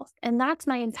health. And that's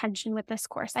my intention with this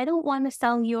course. I don't want to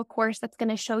sell you a course that's going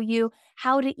to show you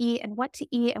how to eat and what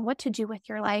to do with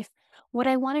your life. What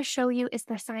I want to show you is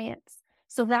the science.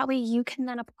 So that way you can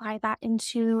then apply that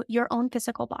into your own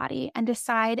physical body and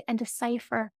decide and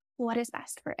decipher what is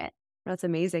best for it. That's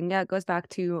amazing. Yeah, it goes back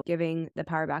to giving the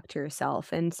power back to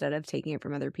yourself instead of taking it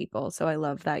from other people. So I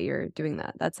love that you're doing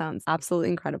that. That sounds absolutely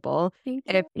incredible. Thank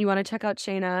you. If you want to check out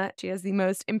Shaina, she has the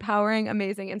most empowering,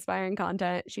 amazing, inspiring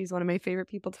content. She's one of my favorite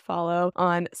people to follow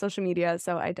on social media.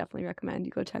 So I definitely recommend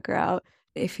you go check her out.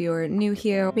 If you're new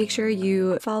here, make sure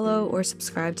you follow or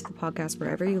subscribe to the podcast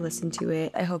wherever you listen to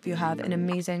it. I hope you have an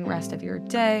amazing rest of your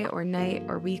day or night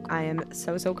or week. I am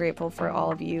so, so grateful for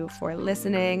all of you for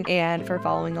listening and for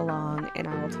following along, and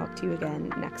I will talk to you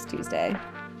again next Tuesday.